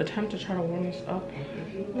to attempt to try to warm this up.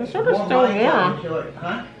 It's sort of still warm.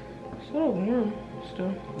 Huh? Still warm,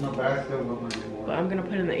 still. No, but I still want to warm. But I'm gonna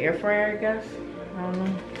put it in the air fryer, I guess. I don't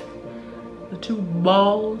know. The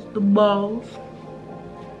balls.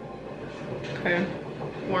 Okay,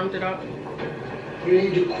 warmed it up. You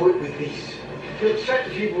need to quit with this. To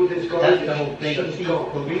upset people with this garbage. That's the whole thing. See,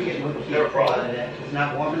 but we get what you out of that. It's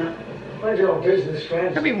not warm enough. Mind your own business,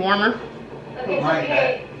 friends. Could be warmer.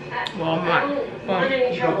 Okay. Well, I'm not. Well,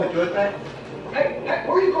 You gonna put yours back? Hey,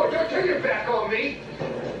 where you going? Don't turn your back on me.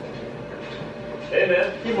 Hey,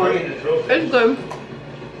 man. You want it? it's good.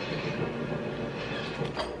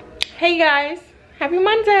 Hey guys, happy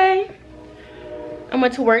Monday. I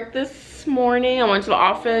went to work this morning. I went to the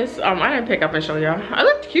office. I didn't pick up and show y'all. I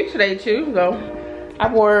looked cute today too, though.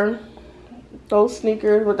 I wore those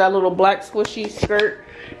sneakers with that little black squishy skirt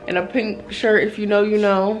and a pink shirt. If you know, you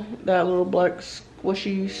know. That little black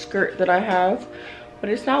squishy skirt that I have. But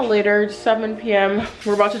it's now later, it's 7 p.m.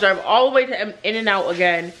 We're about to drive all the way to In-N-Out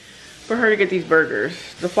again for her to get these burgers.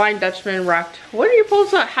 The Flying Dutchman wrapped. What are you supposed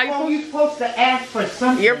to? How you You're supposed to ask for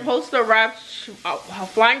something. You're supposed to wrap a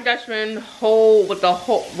Flying Dutchman whole with the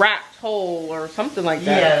whole wrapped whole or something like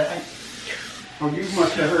that. Yeah. Oh, you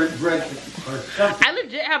must have heard breakfast or something. I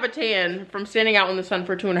legit have a tan from standing out in the sun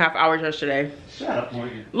for 2.5 hours yesterday. Shut up,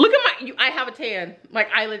 Morgan. Look at I have a tan. Like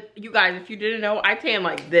you guys, if you didn't know, I tan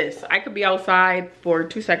like this. I could be outside for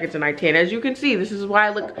 2 seconds and I tan. As you can see, this is why I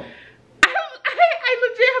look. I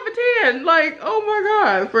legit have a tan. Like, oh my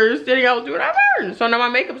god, for standing out doing hours. So now my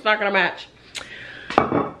makeup's not gonna match.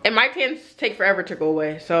 And my tans take forever to go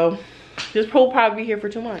away. So this will probably be here for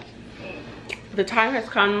 2 months. The time has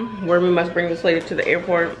come where we must bring this lady to the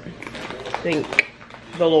airport. Thank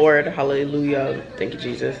the Lord. Hallelujah. Thank you,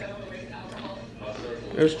 Jesus.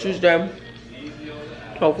 It was Tuesday,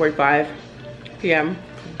 12:45 p.m.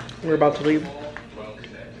 We're about to leave.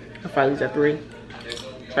 Our flight leaves at 3.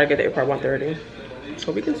 Try to get to the airport at 1:30.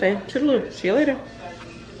 So we can say toodaloo. See you later.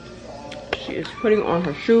 She is putting on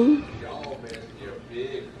her shoe.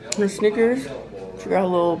 her sneakers. She got her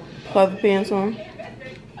little pleather pants on.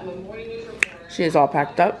 She is all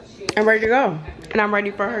packed up and ready to go. And I'm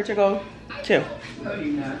ready for her to go too.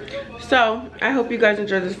 So I hope you guys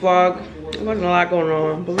enjoyed this vlog. There wasn't a lot going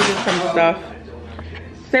on, but we did some stuff.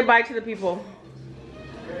 Say bye to the people.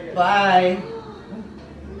 Bye.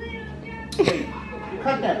 Wait,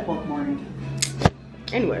 cut that book, Morning.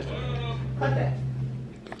 Anyways, Cut that.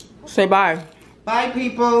 say bye. Bye,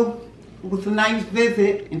 people. It was a nice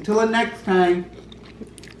visit. Until the next time.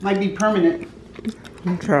 Might be permanent.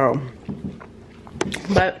 Ciao.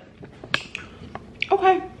 But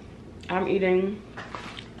okay, I'm eating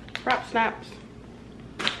wrap snaps.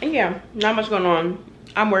 And yeah, not much going on.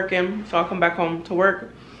 I'm working, so I'll come back home to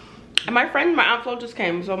work. And my Aunt Flo just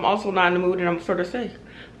came, so I'm also not in the mood and I'm sort of sick.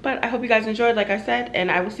 But I hope you guys enjoyed, like I said, and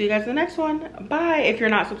I will see you guys in the next one. Bye. If you're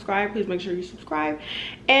not subscribed, please make sure you subscribe.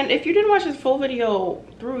 And if you didn't watch this full video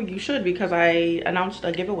through, you should, because I announced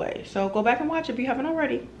a giveaway. So go back and watch if you haven't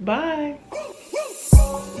already. Bye.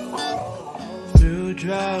 Through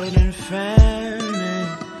drought and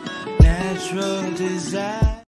famine, natural desire.